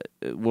World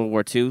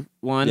War II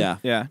one.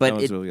 Yeah, but that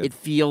was really good. It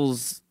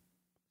feels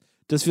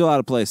does feel out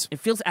of place. It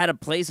feels out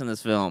of place in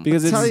this film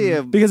because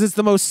it's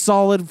the most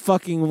solid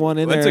fucking one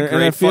in there. It's a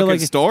great fucking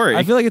story.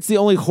 I feel like it's the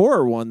only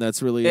horror one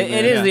that's really.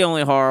 It is the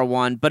only horror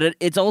one, but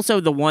it's also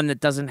the one that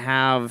doesn't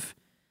have.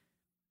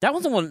 That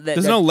was the one that...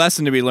 There's no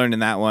lesson to be learned in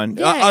that one.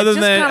 Yeah, other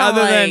than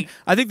like,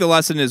 I think the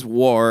lesson is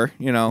war,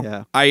 you know.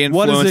 Yeah. I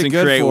influence and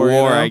create for,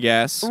 war, you know? I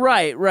guess.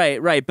 Right.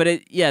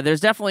 But there's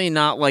definitely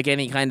not like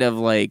any kind of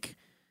like...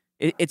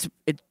 It's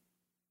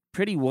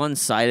pretty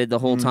one-sided the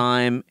whole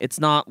time. It's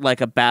not like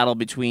a battle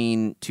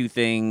between two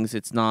things.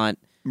 It's not...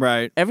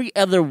 Right. Every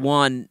other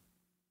one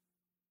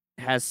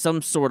has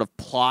some sort of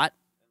plot.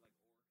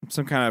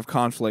 Some kind of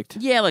conflict.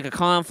 Yeah, like a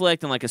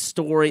conflict and like a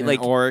story. An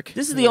like orc.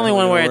 This is the only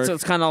one where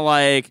it's kind of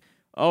like...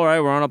 All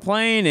right, we're on a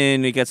plane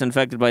and it gets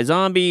infected by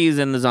zombies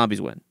and the zombies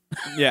win.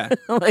 Yeah.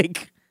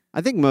 Like,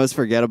 I think most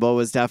forgettable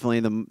was definitely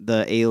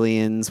the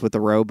aliens with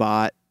the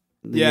robot.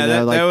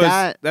 Yeah,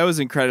 that was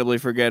incredibly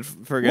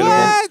forgettable.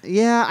 What?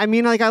 Yeah, I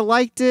mean, like, I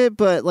liked it,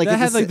 but like that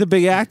had like the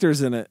big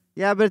actors in it.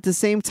 Yeah, but at the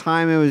same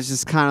time, it was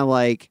just kind of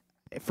like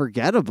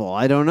forgettable.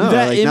 I don't know.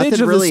 That like, image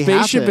of really the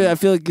spaceship, happened. I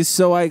feel like, is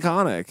so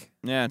iconic.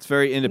 Yeah, it's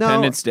very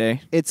Independence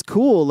Day. It's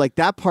cool. Like,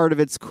 that part of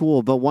it's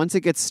cool. But once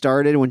it gets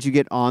started, once you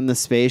get on the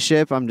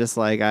spaceship, I'm just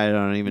like, I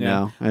don't even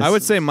know. I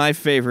would say my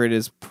favorite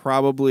is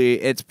probably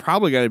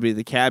got to be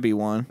the cabbie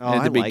one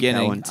at the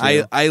beginning. Like that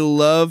one too. I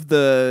love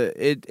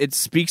it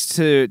speaks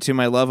to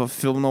my love of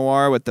film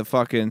noir with the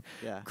fucking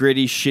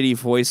gritty, shitty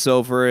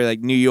voiceover, like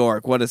New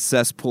York, what a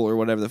cesspool, or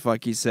whatever the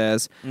fuck he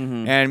says.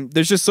 Mm-hmm. And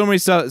there's just so many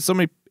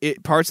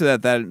parts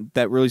of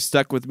that really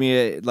stuck with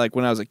me, like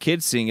when I was a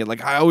kid seeing it.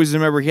 Like, I always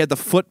remember he had the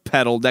foot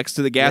pedal next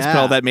to the gas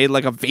pedal that made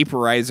like a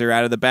vaporizer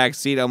out of the back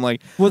seat. I'm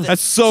like,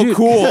 that's so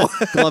cool.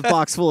 Glove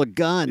box full of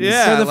guns.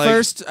 Yeah,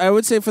 I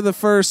would say for the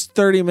first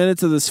 30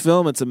 minutes of this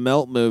film, it's a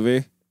melt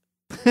movie.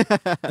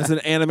 It's an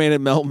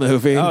animated melt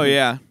movie. Oh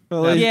yeah.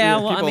 Well, I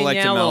mean, like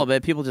a little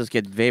bit. People just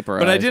get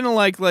vaporized. But I didn't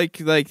like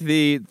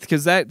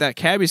because that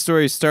cabbie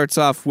story starts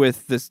off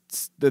with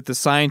the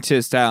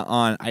scientist out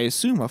on, I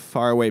assume, a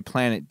faraway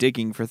planet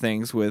digging for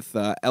things with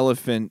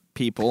elephant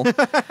people.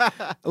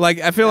 Like,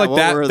 I feel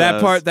like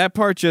that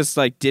part just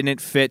like didn't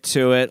fit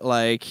to it.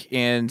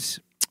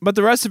 But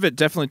the rest of it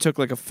definitely took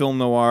like a film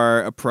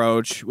noir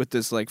approach with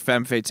this like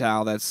femme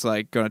fatale that's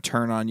like going to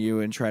turn on you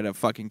and try to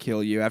fucking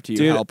kill you after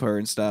you help her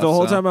and stuff. The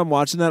whole time I'm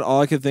watching that,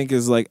 all I could think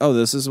is like, oh,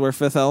 this is where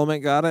Fifth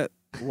Element got it.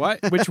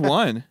 What? Which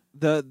one?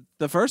 The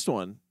first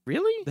one.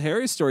 Really? The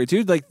Harry story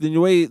too. Like the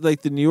way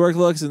like the New York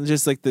looks and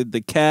just like the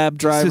cab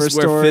driver this is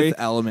story. Where Fifth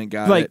Element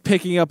got like it.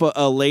 picking up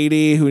a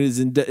lady who is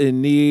in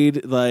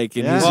need. Like,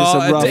 and he's just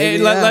a rough.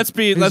 Let's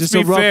be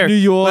fair. New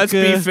York.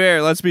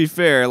 Let's be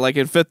fair. Like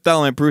in Fifth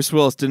Element, Bruce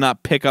Willis did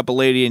not pick up a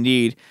lady in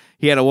need.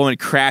 He had a woman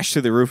crash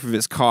through the roof of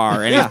his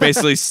car, and he's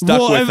basically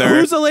stuck with her.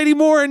 Who's a lady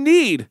more in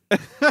need?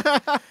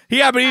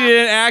 Yeah, but he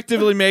didn't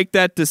actively make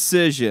that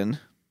decision.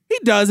 He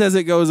does as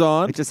it goes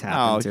on. It just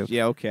happened to.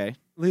 Yeah, okay.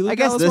 I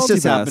guess this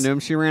just happened to him.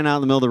 She ran out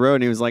in the middle of the road,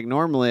 and he was like,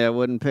 "Normally, I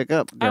wouldn't pick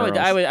up girls."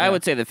 I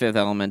would say the Fifth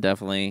Element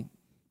definitely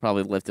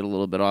probably lifted a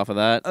little bit off of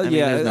that. I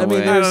mean, I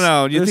don't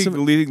know. Do you think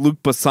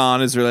Luc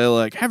Besson is really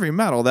like heavy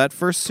metal? That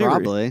first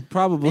series,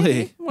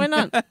 probably. Why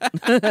not?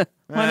 Why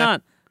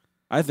not?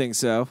 I think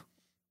so.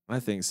 I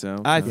think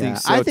so. I think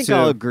too.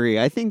 I'll agree.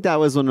 I think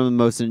that was one of the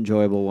most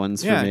enjoyable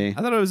ones for me.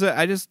 I thought it was.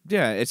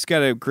 It's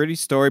got a gritty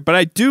story, but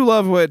I do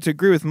love to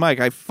agree with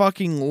Mike. I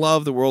fucking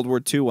love the World War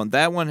II one.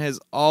 That one has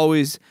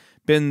always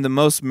been the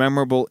most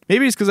memorable.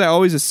 Maybe it's because I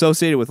always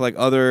associated with like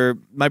other.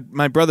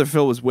 My brother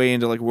Phil was way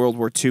into like World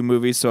War II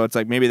movies, so it's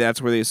like maybe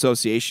that's where the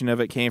association of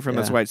it came from.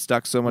 That's why it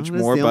stuck so much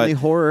more. The only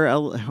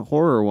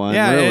horror one.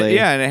 Yeah, really.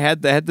 and it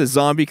had the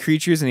zombie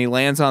creatures, and he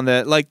lands on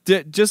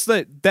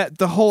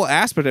the whole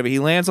aspect of it. He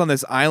lands on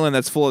this island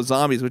that's full of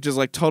zombies, which is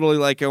like totally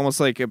like almost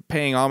like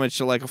paying homage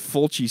to like a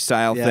Fulci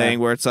style thing,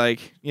 where it's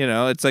like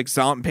it's like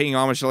paying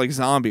homage to like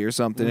Zombie or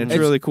something. It's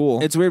really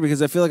cool. It's weird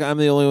because I feel like I'm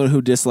the only one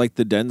who disliked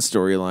the Den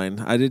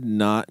storyline. I did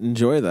not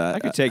enjoy that. I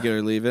could take it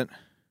or leave it.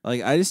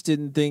 Like, I just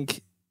didn't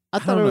think. I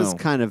thought it was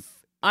kind of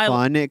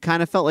fun. It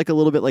kind of felt like a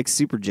little bit like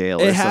Super Jail.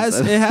 It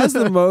has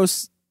the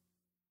most,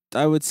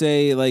 I would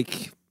say,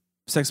 like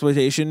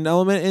sexploitation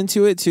element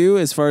into it too,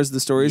 as far as the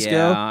stories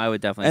go. I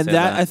would definitely and say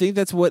that. I think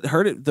that's what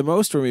hurt it the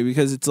most for me,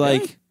 because it's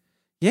like,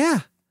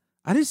 yeah,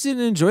 I just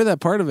didn't enjoy that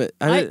part of it.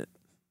 I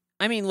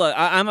mean, look,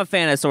 I'm a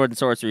fan of sword and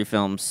sorcery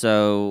films,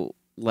 so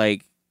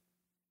like,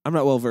 I'm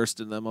not well versed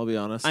in them, I'll be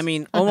honest. I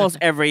mean, almost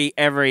every,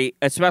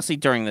 especially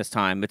during this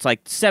time, it's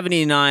like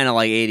 79 or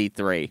like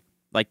 83.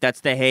 Like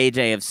that's the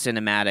heyday of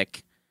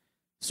cinematic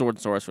sword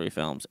and sorcery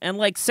films, and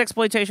like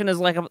sexploitation is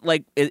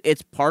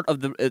it's part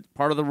of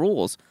the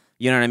rules.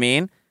 You know what I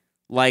mean?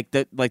 Like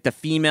the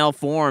female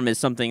form is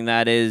something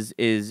that is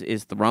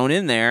thrown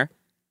in there,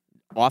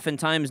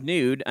 oftentimes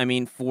nude. I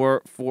mean,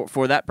 for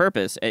that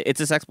purpose, it's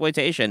a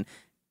sexploitation.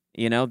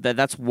 You know,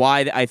 that's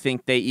why I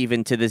think they,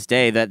 even to this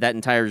day, that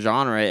entire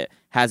genre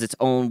has its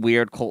own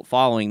weird cult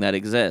following that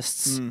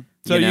exists.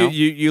 So you know?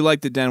 you like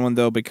the Den one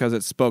though because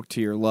it spoke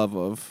to your love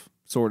of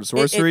sword and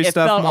sorcery it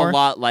stuff felt more? a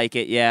lot like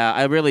it, yeah.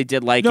 I really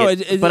did like no,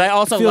 it. But I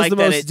also feels like the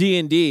that most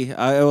D&D.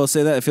 I will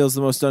say that it feels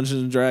the most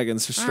Dungeons and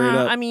Dragons, straight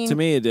up. I mean, to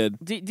me, it did.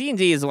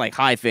 D&D is like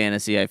high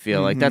fantasy. I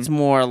feel like that's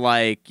more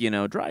like, you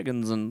know,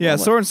 dragons and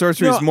sword and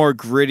sorcery is more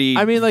gritty.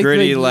 I mean, like,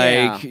 gritty,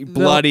 like,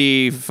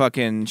 bloody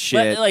fucking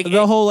shit. But, like,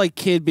 the whole like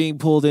kid being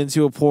pulled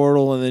into a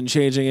portal and then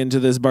changing into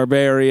this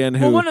barbarian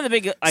who one of the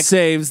big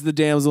saves the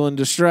damsel in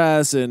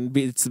distress and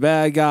beats the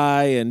bad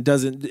guy and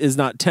is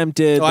not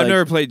tempted. I've like,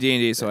 never played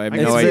D&D, so I have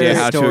It's no a idea very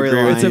how to agree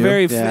storyline. with it's a you.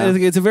 very Yeah.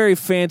 it's a very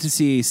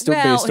fantasy based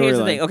here's the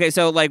storyline. thing. Okay,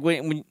 so like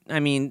when I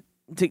mean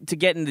to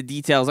get into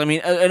details, I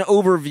mean an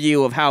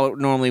overview of how it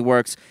normally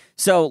works.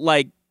 So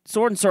like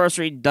sword and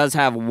sorcery does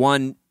have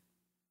one.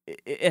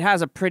 It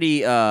has a pretty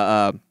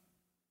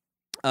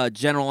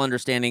general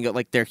understanding of,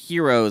 like, their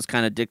heroes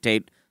kind of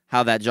dictate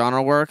how that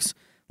genre works.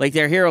 Like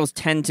their heroes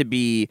tend to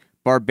be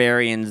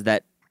barbarians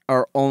that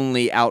are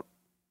only out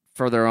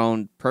for their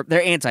own.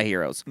 They're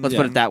anti-heroes. Let's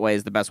put it that way,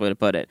 is the best way to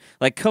put it.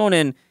 Like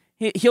Conan,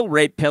 he'll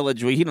rape,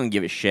 pillage. He don't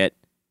give a shit.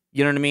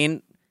 You know what I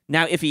mean?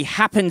 Now, if he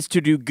happens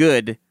to do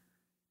good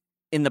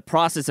in the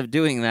process of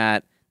doing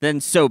that,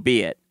 then so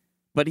be it.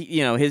 But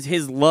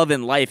his love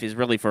in life is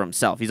really for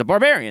himself. He's a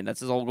barbarian. That's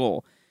his whole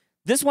goal.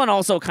 This one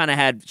also kind of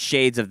had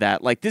shades of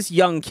that. Like this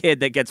young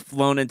kid that gets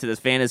flown into this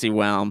fantasy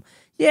realm.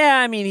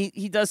 Yeah, I mean,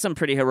 he does some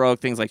pretty heroic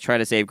things like try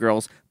to save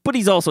girls, but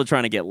he's also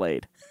trying to get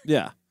laid.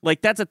 Yeah.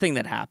 Like that's a thing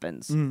that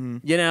happens. Mm-hmm.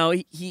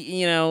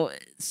 You know,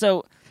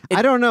 so it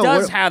I don't know.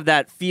 does have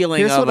that feeling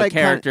Here's of what a I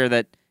character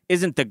that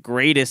isn't the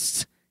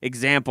greatest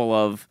example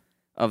of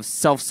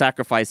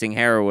self-sacrificing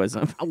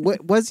heroism.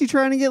 Was he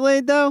trying to get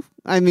laid though?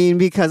 I mean,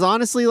 because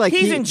honestly, like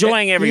He's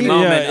enjoying every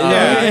moment.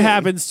 It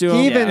happens to him.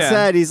 He even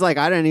said, he's like,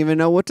 I didn't even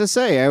know what to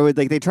say. I would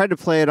like they tried to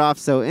play it off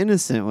so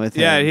innocent with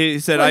him. Yeah, he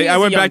said, Well, he's I a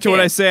went young back to what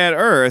kid. I say at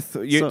Earth.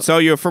 So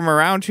you're from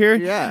around here?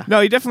 Yeah.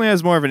 No, he definitely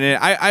has more of an.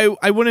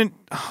 I wouldn't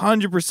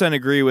 100%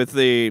 agree with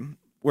the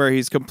where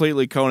he's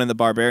completely Conan the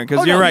Barbarian,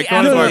 because you're right.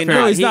 Conan's absolutely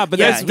Barbarian. No, he's not. But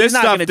this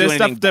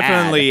stuff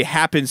definitely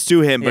happens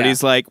to him. But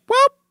he's like,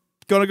 well,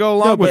 gonna go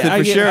along with it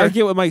for sure. I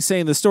get what Mike's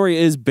saying. The story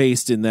is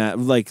based in that,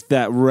 like,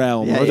 that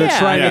realm. Yeah, or they're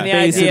trying I to mean,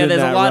 base the idea, it in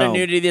there's that a lot realm. of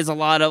nudity. There's a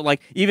lot of,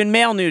 like, even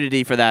male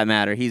nudity for that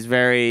matter. He's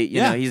very,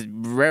 you know, he's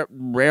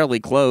rarely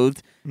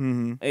clothed.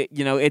 Mm-hmm.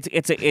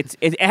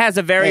 It has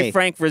a very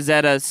Frank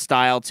Frazetta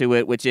style to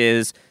it, which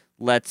is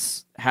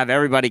let's have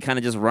everybody kind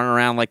of just run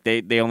around like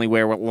they only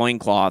wear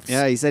loincloths.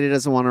 Yeah, he said he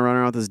doesn't want to run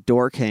around with his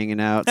dork hanging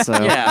out. So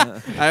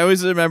Yeah. I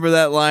always remember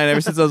that line ever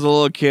since I was a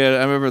little kid.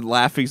 I remember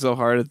laughing so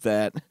hard at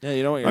that. Yeah,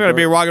 you don't want I'm your gonna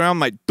be dork, walking around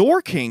with my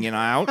dork hanging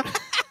out.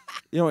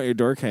 you don't want your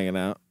dork hanging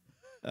out.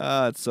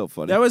 It's so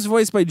funny. That was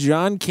voiced by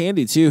John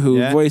Candy too,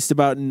 who voiced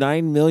about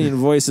 9 million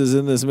voices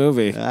in this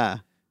movie. yeah.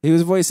 He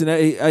was voicing.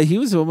 He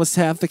was almost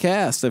half the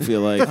cast. I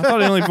feel like. I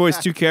thought he only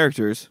voiced 2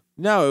 characters.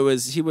 No,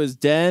 he was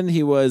Den.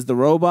 He was the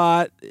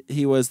robot.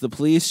 He was the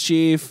police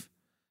chief.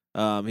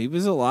 He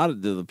was a lot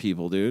of the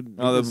people, dude.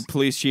 The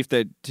police chief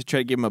that to try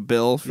to give him a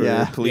bill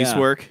for police Yeah.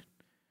 work.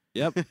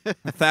 Yep.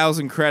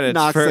 1,000 credits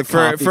Knocks for the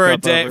coffee a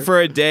cup day over.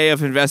 for a day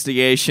of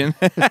investigation.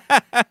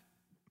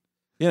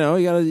 You know,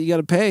 you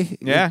gotta pay.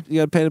 Yeah. You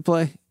gotta pay to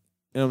play. You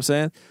know what I'm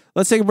saying?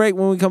 Let's take a break.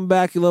 When we come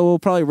back, we'll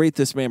probably rate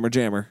this Mammer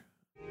Jammer.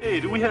 Hey,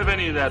 do we have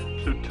any of that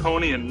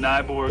plutonian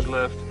Nyborg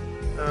left?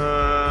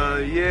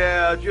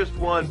 Yeah, just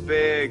one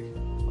big.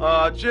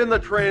 It's in the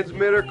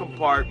transmitter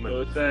compartment.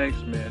 Oh,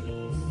 thanks, man.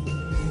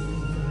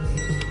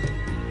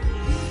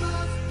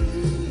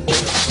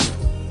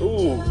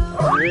 Ooh,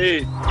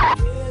 great.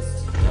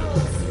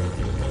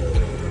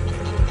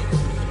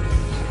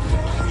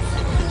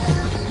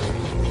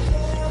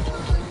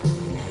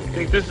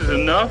 Think this is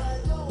enough?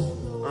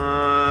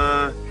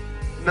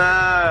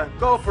 Nah,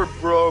 go for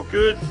broke.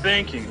 Good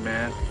thinking,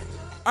 man.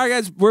 All right,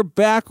 guys, we're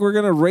back. We're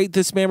gonna rate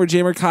this Mammer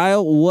Jammer.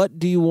 Kyle, what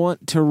do you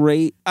want to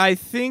rate? I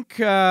think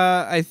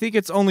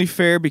it's only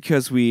fair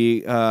because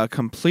we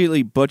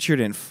completely butchered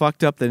and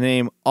fucked up the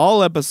name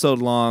all episode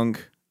long.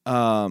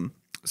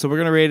 So we're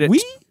gonna rate it.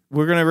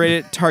 We're gonna rate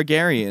it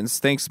Targaryens.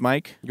 Thanks,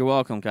 Mike. You're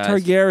welcome, guys.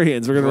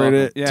 Targaryens. We're gonna rate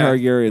it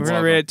Targaryens. We're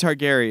gonna rate it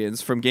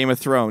Targaryens from Game of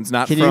Thrones,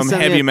 not Can you from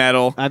send me Heavy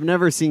Metal. I've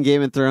never seen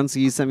Game of Thrones.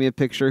 Can you send me a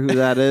picture who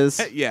that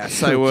is?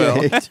 Yes, I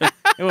will. It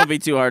won't be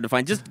too hard to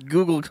find. Just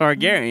Google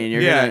Targaryen.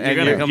 You're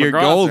gonna come you're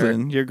across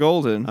golden. her. You're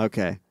golden.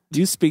 Okay.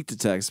 You speak to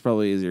text.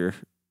 Probably easier.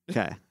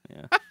 Okay.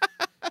 Yeah.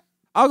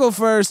 I'll go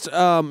first.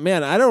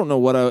 Man, I don't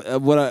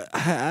know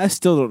I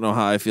still don't know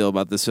how I feel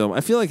about this film.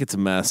 I feel like it's a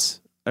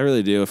mess. I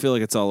really do. I feel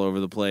like it's all over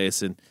the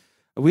place, and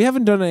we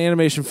haven't done an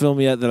animation film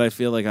yet that I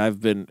feel like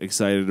I've been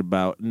excited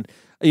about. And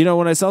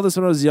when I saw this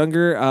when I was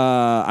younger,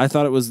 I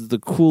thought it was the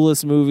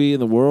coolest movie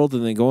in the world,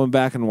 and then going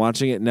back and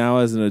watching it now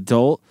as an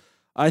adult,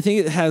 I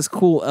think it has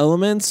cool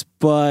elements,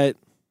 but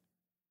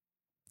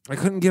I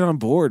couldn't get on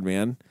board,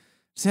 man.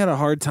 Just had a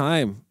hard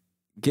time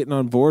getting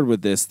on board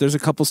with this. There's a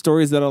couple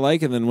stories that I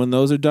like, and then when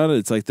those are done,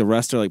 it's like the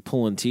rest are like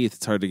pulling teeth.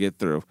 It's hard to get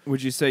through.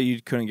 Would you say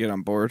you couldn't get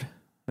on board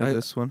with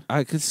this one?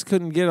 I just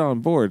couldn't get on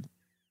board.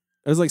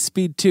 It was like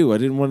Speed 2. I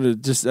didn't want to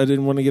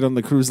get on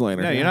the cruise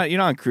liner. No, you're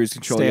not on cruise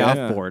control. Stay yet.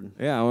 off board.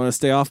 Yeah, I want to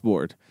stay off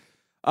board.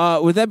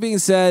 With that being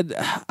said,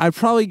 I'd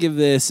probably give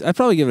it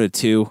a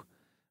 2.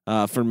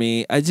 For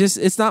me,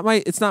 it's not my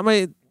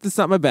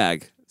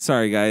bag.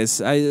 Sorry, guys.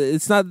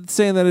 It's not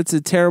saying that it's a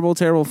terrible,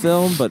 terrible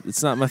film, but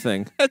it's not my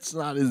thing. That's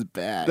not his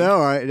bag.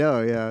 No,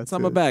 yeah. It's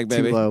not my bag,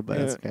 baby. Too low,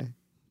 but it's okay.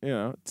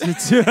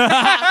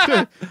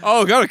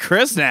 Oh, go to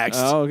Chris next.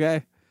 Oh,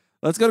 okay.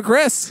 Let's go to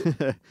Chris.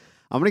 I'm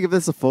gonna give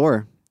this a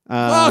 4. Too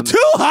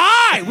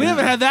high. We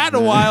haven't had that in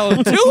a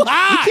while. Too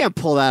high. You can't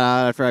pull that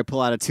out after I pull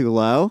out a too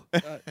low.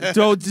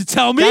 Don't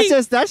tell me.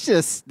 That's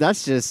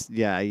just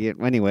yeah.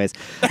 Anyways,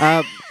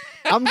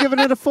 I'm giving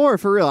it a 4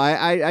 for real.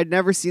 I'd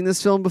never seen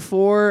this film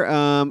before.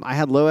 I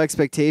had low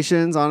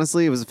expectations.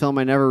 Honestly, it was a film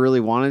I never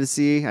really wanted to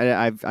see.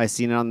 I've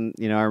seen it on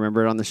I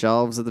remember it on the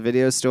shelves at the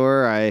video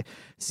store. I've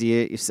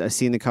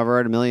seen the cover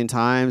art a million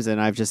times, and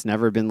I've just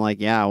never been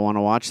like, yeah, I want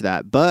to watch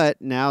that. But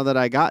now that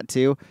I got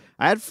to,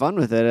 I had fun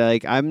with it.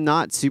 Like, I'm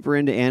not super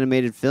into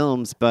animated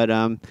films, but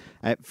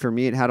for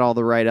me, it had all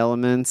the right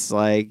elements.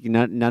 Like,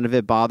 none of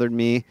it bothered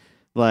me.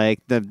 Like,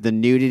 the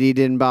nudity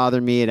didn't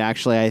bother me. It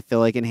actually, I feel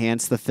like,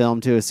 enhanced the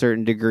film to a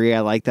certain degree. I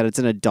like that it's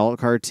an adult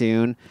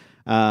cartoon.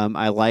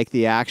 I like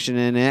the action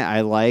in it.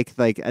 I like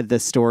the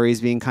stories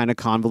being kind of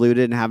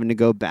convoluted and having to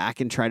go back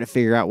and try to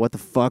figure out what the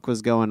fuck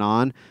was going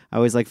on. I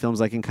always like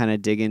films I can kind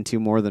of dig into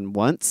more than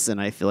once,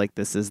 and I feel like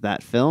this is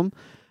that film.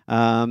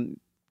 And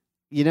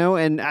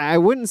I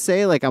wouldn't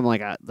say like I'm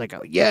like a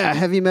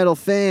heavy metal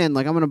fan,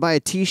 like I'm gonna buy a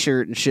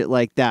T-shirt and shit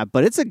like that.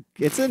 But it's an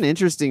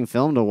interesting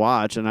film to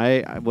watch, and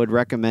I would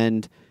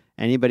recommend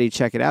anybody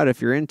check it out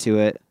if you're into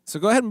it. So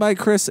go ahead and buy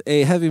Chris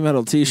a heavy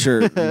metal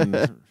T-shirt.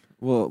 And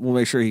we'll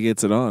make sure he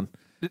gets it on.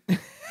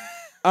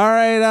 All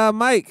right,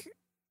 Mike.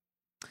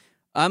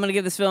 I'm gonna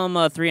give this film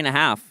a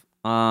 3.5.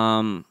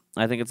 I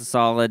think it's a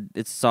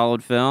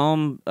solid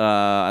film.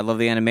 I love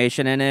the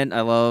animation in it. I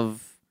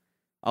love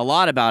a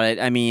lot about it.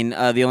 I mean,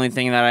 the only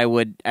thing that I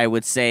would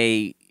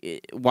say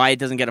why it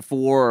doesn't get a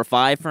 4 or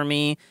 5 for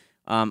me.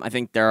 I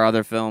think there are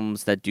other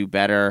films that do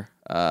better.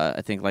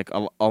 I think like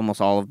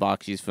almost all of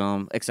Bakshi's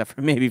film, except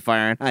for maybe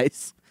Fire and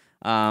Ice.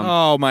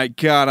 Oh my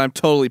God, I'm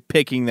totally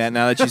picking that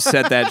now that you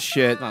said that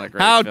shit. Not a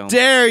great How film.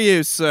 dare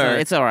you, sir?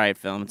 It's all right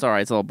film. It's all right.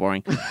 It's a little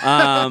boring. It's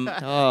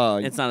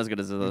not as good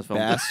as those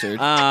films. Bastard.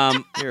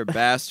 You're a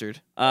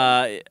bastard.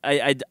 I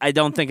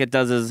don't think it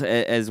does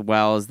as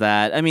well as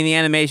that. I mean, the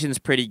animation's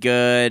pretty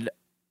good,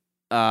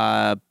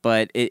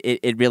 but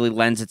it really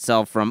lends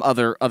itself from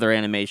other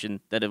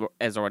animation that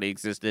has already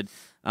existed.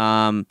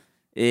 But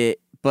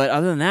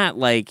other than that,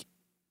 like,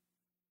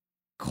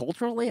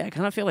 culturally, I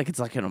kind of feel like it's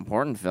like an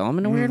important film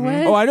in a weird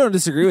way. Oh, I don't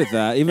disagree with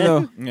that. Even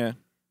though, yeah.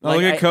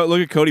 Like,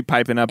 look at Cody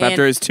piping up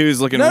after his two's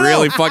looking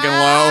really fucking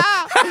low.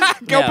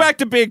 Go back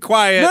to being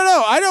quiet.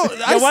 No, I don't.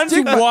 Why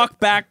don't you walk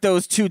back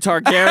those 2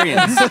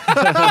 Targaryens?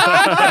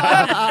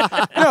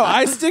 No,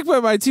 I stick by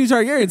my 2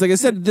 Targaryens. Like I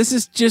said, this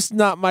is just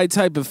not my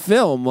type of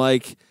film.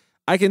 Like,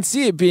 I can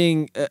see it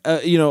being,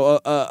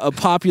 a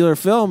popular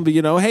film, but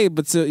hey,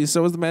 but so is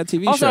the Mad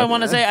TV show. Also, I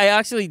want to say I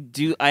actually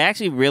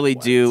really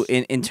do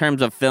in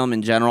terms of film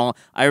in general.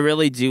 I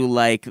really do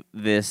like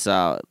this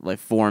like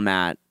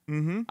format.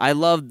 Mm-hmm. I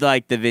love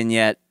like the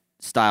vignette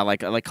style,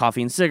 like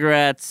Coffee and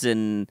Cigarettes,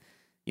 and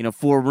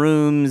 4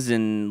 Rooms,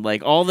 and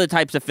like all the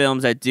types of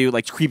films that do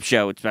like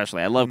Creepshow,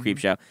 especially. I love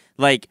Creepshow.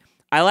 Like,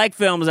 I like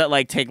films that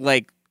like take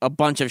like a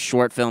bunch of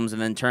short films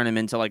and then turn them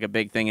into like a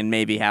big thing and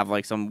maybe have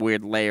like some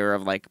weird layer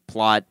of like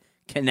plot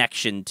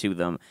connection to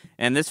them.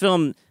 And this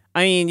film,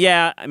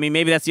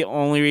 maybe that's the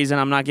only reason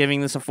I'm not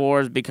giving this a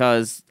 4 is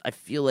because I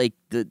feel like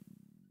the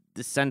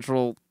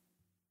central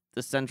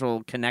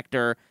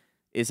connector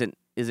isn't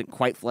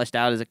quite fleshed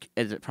out as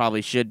it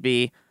probably should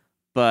be.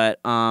 But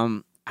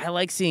I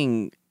like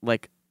seeing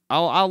like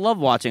I'll love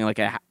watching like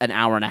an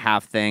hour and a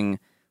half thing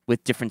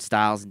with different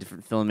styles and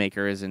different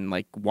filmmakers, and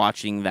like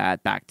watching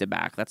that back to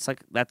back. That's a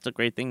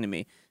great thing to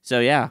me. So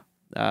yeah,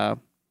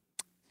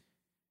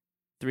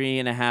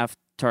 3.5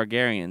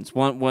 Targaryens.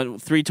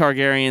 Three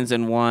Targaryens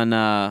and one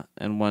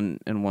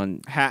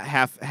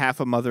half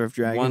a mother of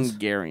dragons. One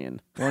Garyon.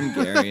 One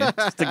Garyon.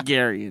 Just a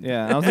Garyon.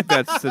 Yeah, I don't think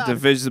that's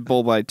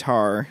divisible by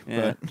tar.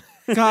 Yeah.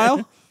 But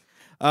Kyle?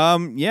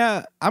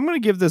 Yeah, I'm gonna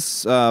give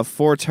this 4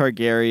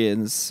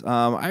 Targaryens.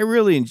 I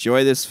really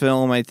enjoy this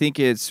film. I think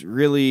it's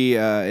really,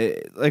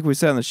 like we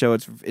said on the show,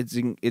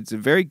 it's a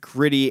very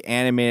gritty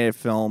animated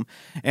film.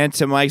 And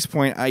to Mike's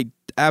point, I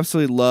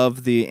absolutely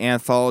love the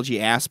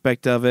anthology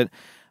aspect of it.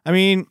 I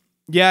mean,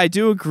 yeah, I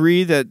do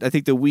agree that I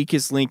think the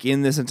weakest link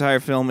in this entire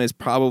film is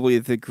probably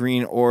the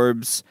green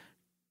orbs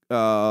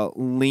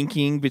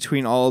linking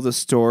between all of the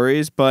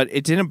stories, but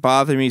it didn't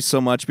bother me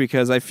so much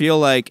because I feel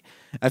like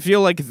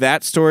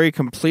that story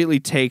completely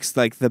takes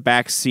like the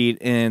back seat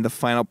in the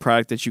final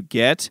product that you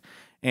get,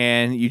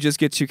 and you just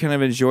get to kind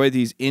of enjoy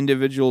these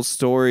individual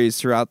stories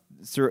throughout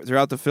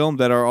the film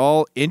that are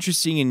all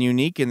interesting and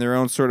unique in their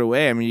own sort of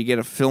way. I mean, you get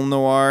a film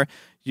noir,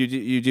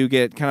 you do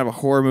get kind of a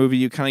horror movie,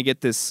 you kind of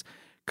get this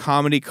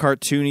comedy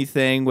cartoony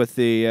thing with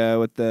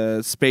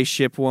the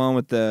spaceship one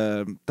with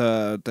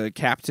the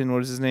captain.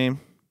 What is his name?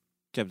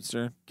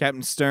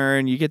 Captain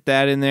Stern. You get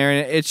that in there,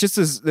 and it's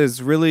just this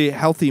really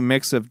healthy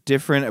mix of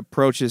different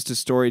approaches to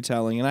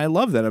storytelling, and I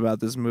love that about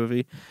this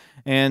movie.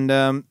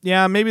 And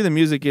yeah, maybe the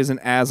music isn't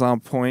as on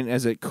point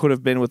as it could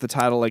have been with the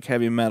title like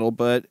Heavy Metal,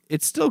 but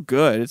it's still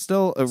good. It's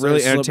still a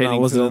really entertaining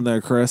Slipknot wasn't film. in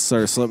there, Chris,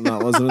 or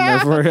Slipknot wasn't in there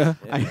for you.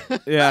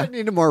 Yeah, I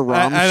need more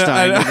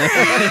Rammstein.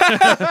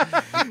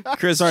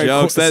 Chris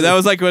jokes. That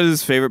was like one of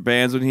his favorite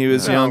bands when he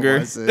was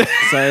younger. Sorry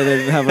they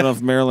didn't have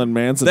enough Marilyn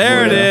Manson.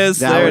 There for it you. is.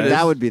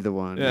 That would be the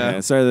one.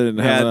 Yeah, sorry they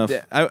didn't have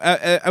enough.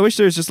 I wish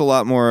there was just a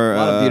lot more. A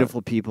lot of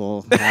beautiful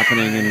people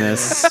happening in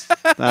this.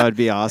 That would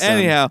be awesome.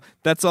 Anyhow,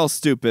 that's all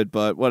stupid,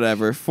 but whatever.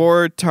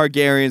 4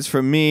 Targaryens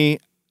from me.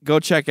 Go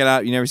check it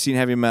out. You never seen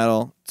Heavy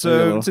Metal.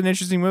 So it's an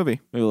interesting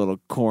movie. Maybe a little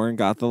Korn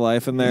got the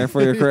life in there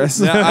for you, Chris.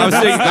 Yeah, I was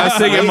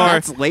thinking more.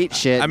 That's late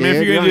shit. I mean,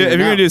 if you're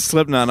gonna do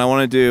Slipknot, I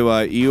want to do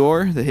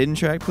Eeyore, the hidden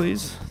track,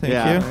 please. Thank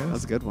you.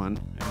 That's a good one.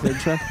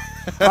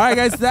 All right,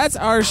 guys, that's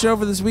our show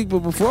for this week.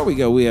 But before we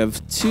go, we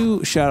have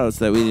 2 shout-outs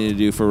that we need to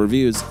do for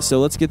reviews. So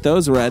let's get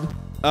those read.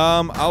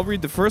 I'll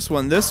read the first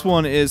one. This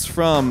one is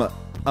from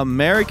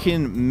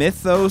American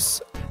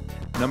Mythos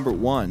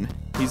 #1.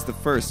 He's the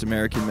first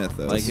American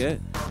Mythos. Like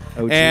it.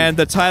 And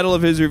the title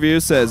of his review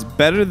says,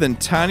 "Better than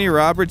Tiny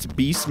Robert's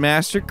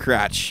Beastmaster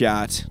Crotch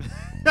Shot."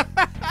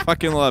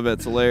 Fucking love it.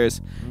 It's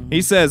hilarious.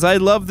 He says, "I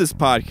love this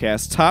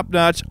podcast. Top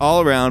notch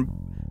all around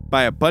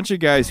by a bunch of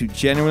guys who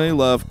genuinely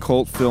love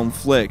cult film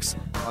flicks."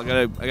 I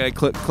gotta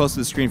click close to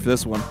the screen for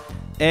this one.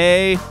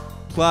 A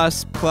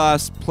plus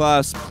plus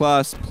plus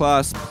plus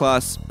plus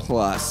plus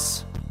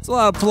plus. It's a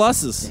lot of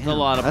pluses. It's a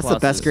lot of That's pluses. the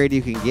best grade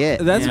you can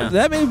get.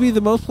 That may be the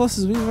most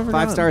pluses we've ever 5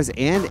 gotten. stars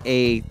and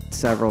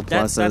several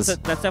pluses.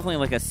 That's definitely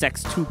like a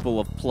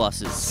sextuple of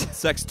pluses.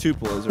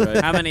 Sextuple is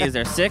right. How many is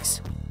there? 6?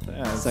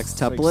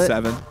 Sextuplet? Like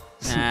 7.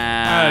 You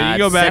can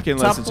go back and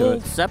listen to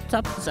it.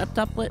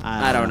 Septuplet?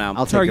 I don't know.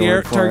 I'll take your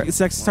word for it.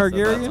 Sex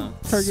Targaryen?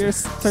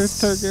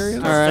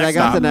 Targaryen? All right, I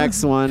got the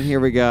next one. Here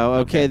we go.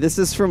 Okay, this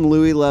is from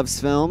Louis Loves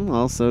Film.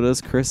 Also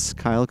does Chris,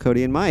 Kyle,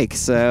 Cody, and Mike.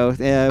 So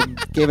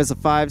gave us a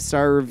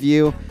 5-star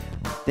review.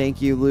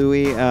 Thank you,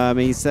 Louis.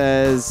 He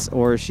says,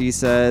 or she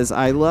says,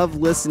 "I love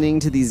listening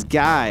to these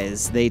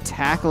guys. They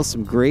tackle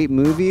some great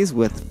movies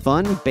with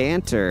fun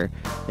banter.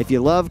 If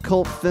you love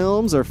cult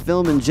films or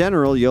film in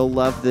general, you'll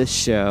love this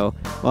show."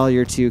 Well,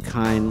 you're too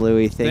kind,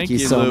 Louis. Thank you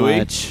so Louis.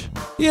 much.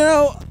 You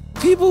know,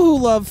 people who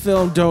love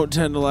film don't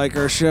tend to like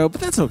our show,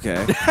 but that's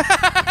okay.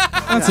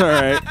 That's all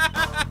right.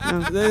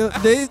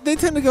 They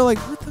tend to go like,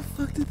 what the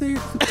fuck did they...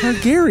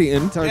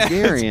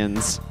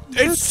 Targaryens.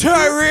 It's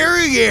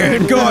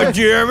Targaryen,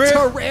 goddammit!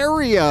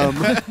 Terrarium.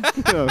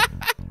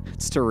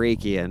 It's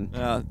Tarakian.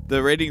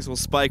 The ratings will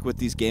spike with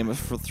these Game of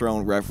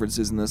Thrones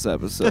references in this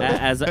episode.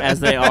 As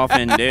they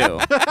often do.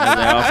 As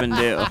they often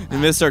do. You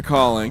missed our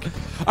calling.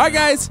 All right,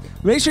 guys,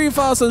 make sure you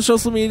follow us on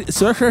social media.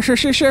 Sure. All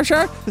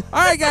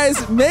right, guys,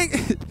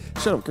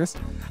 shut up, Chris.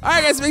 All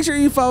right, guys, make sure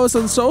you follow us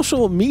on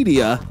social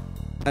media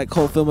at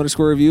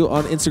 @CultFilm_review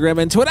on Instagram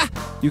and Twitter.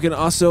 You can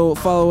also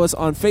follow us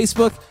on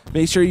Facebook.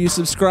 Make sure you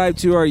subscribe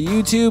to our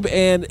YouTube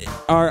and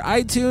our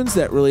iTunes.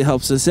 That really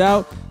helps us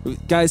out.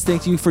 Guys,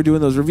 thank you for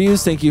doing those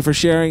reviews. Thank you for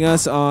sharing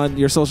us on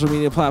your social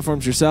media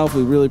platforms yourself.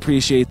 We really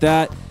appreciate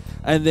that.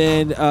 And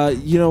then,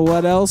 you know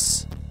what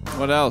else?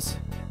 What else?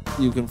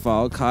 You can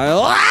follow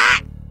Kyle.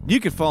 You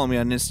can follow me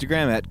on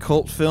Instagram at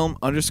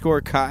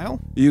 @cultfilm_Kyle.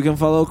 You can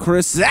follow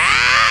Chris.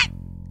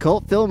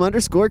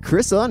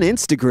 @cultfilm_Chris on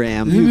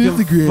Instagram. You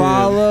can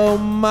follow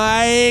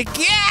Mike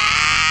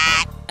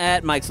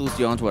At Mike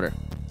Salustio on Twitter.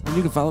 and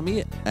you can follow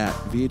me at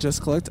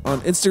VHS Collect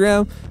on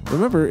Instagram.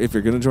 Remember, if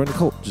you're going to join the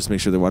cult, just make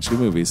sure they watch good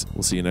movies.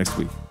 We'll see you next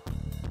week.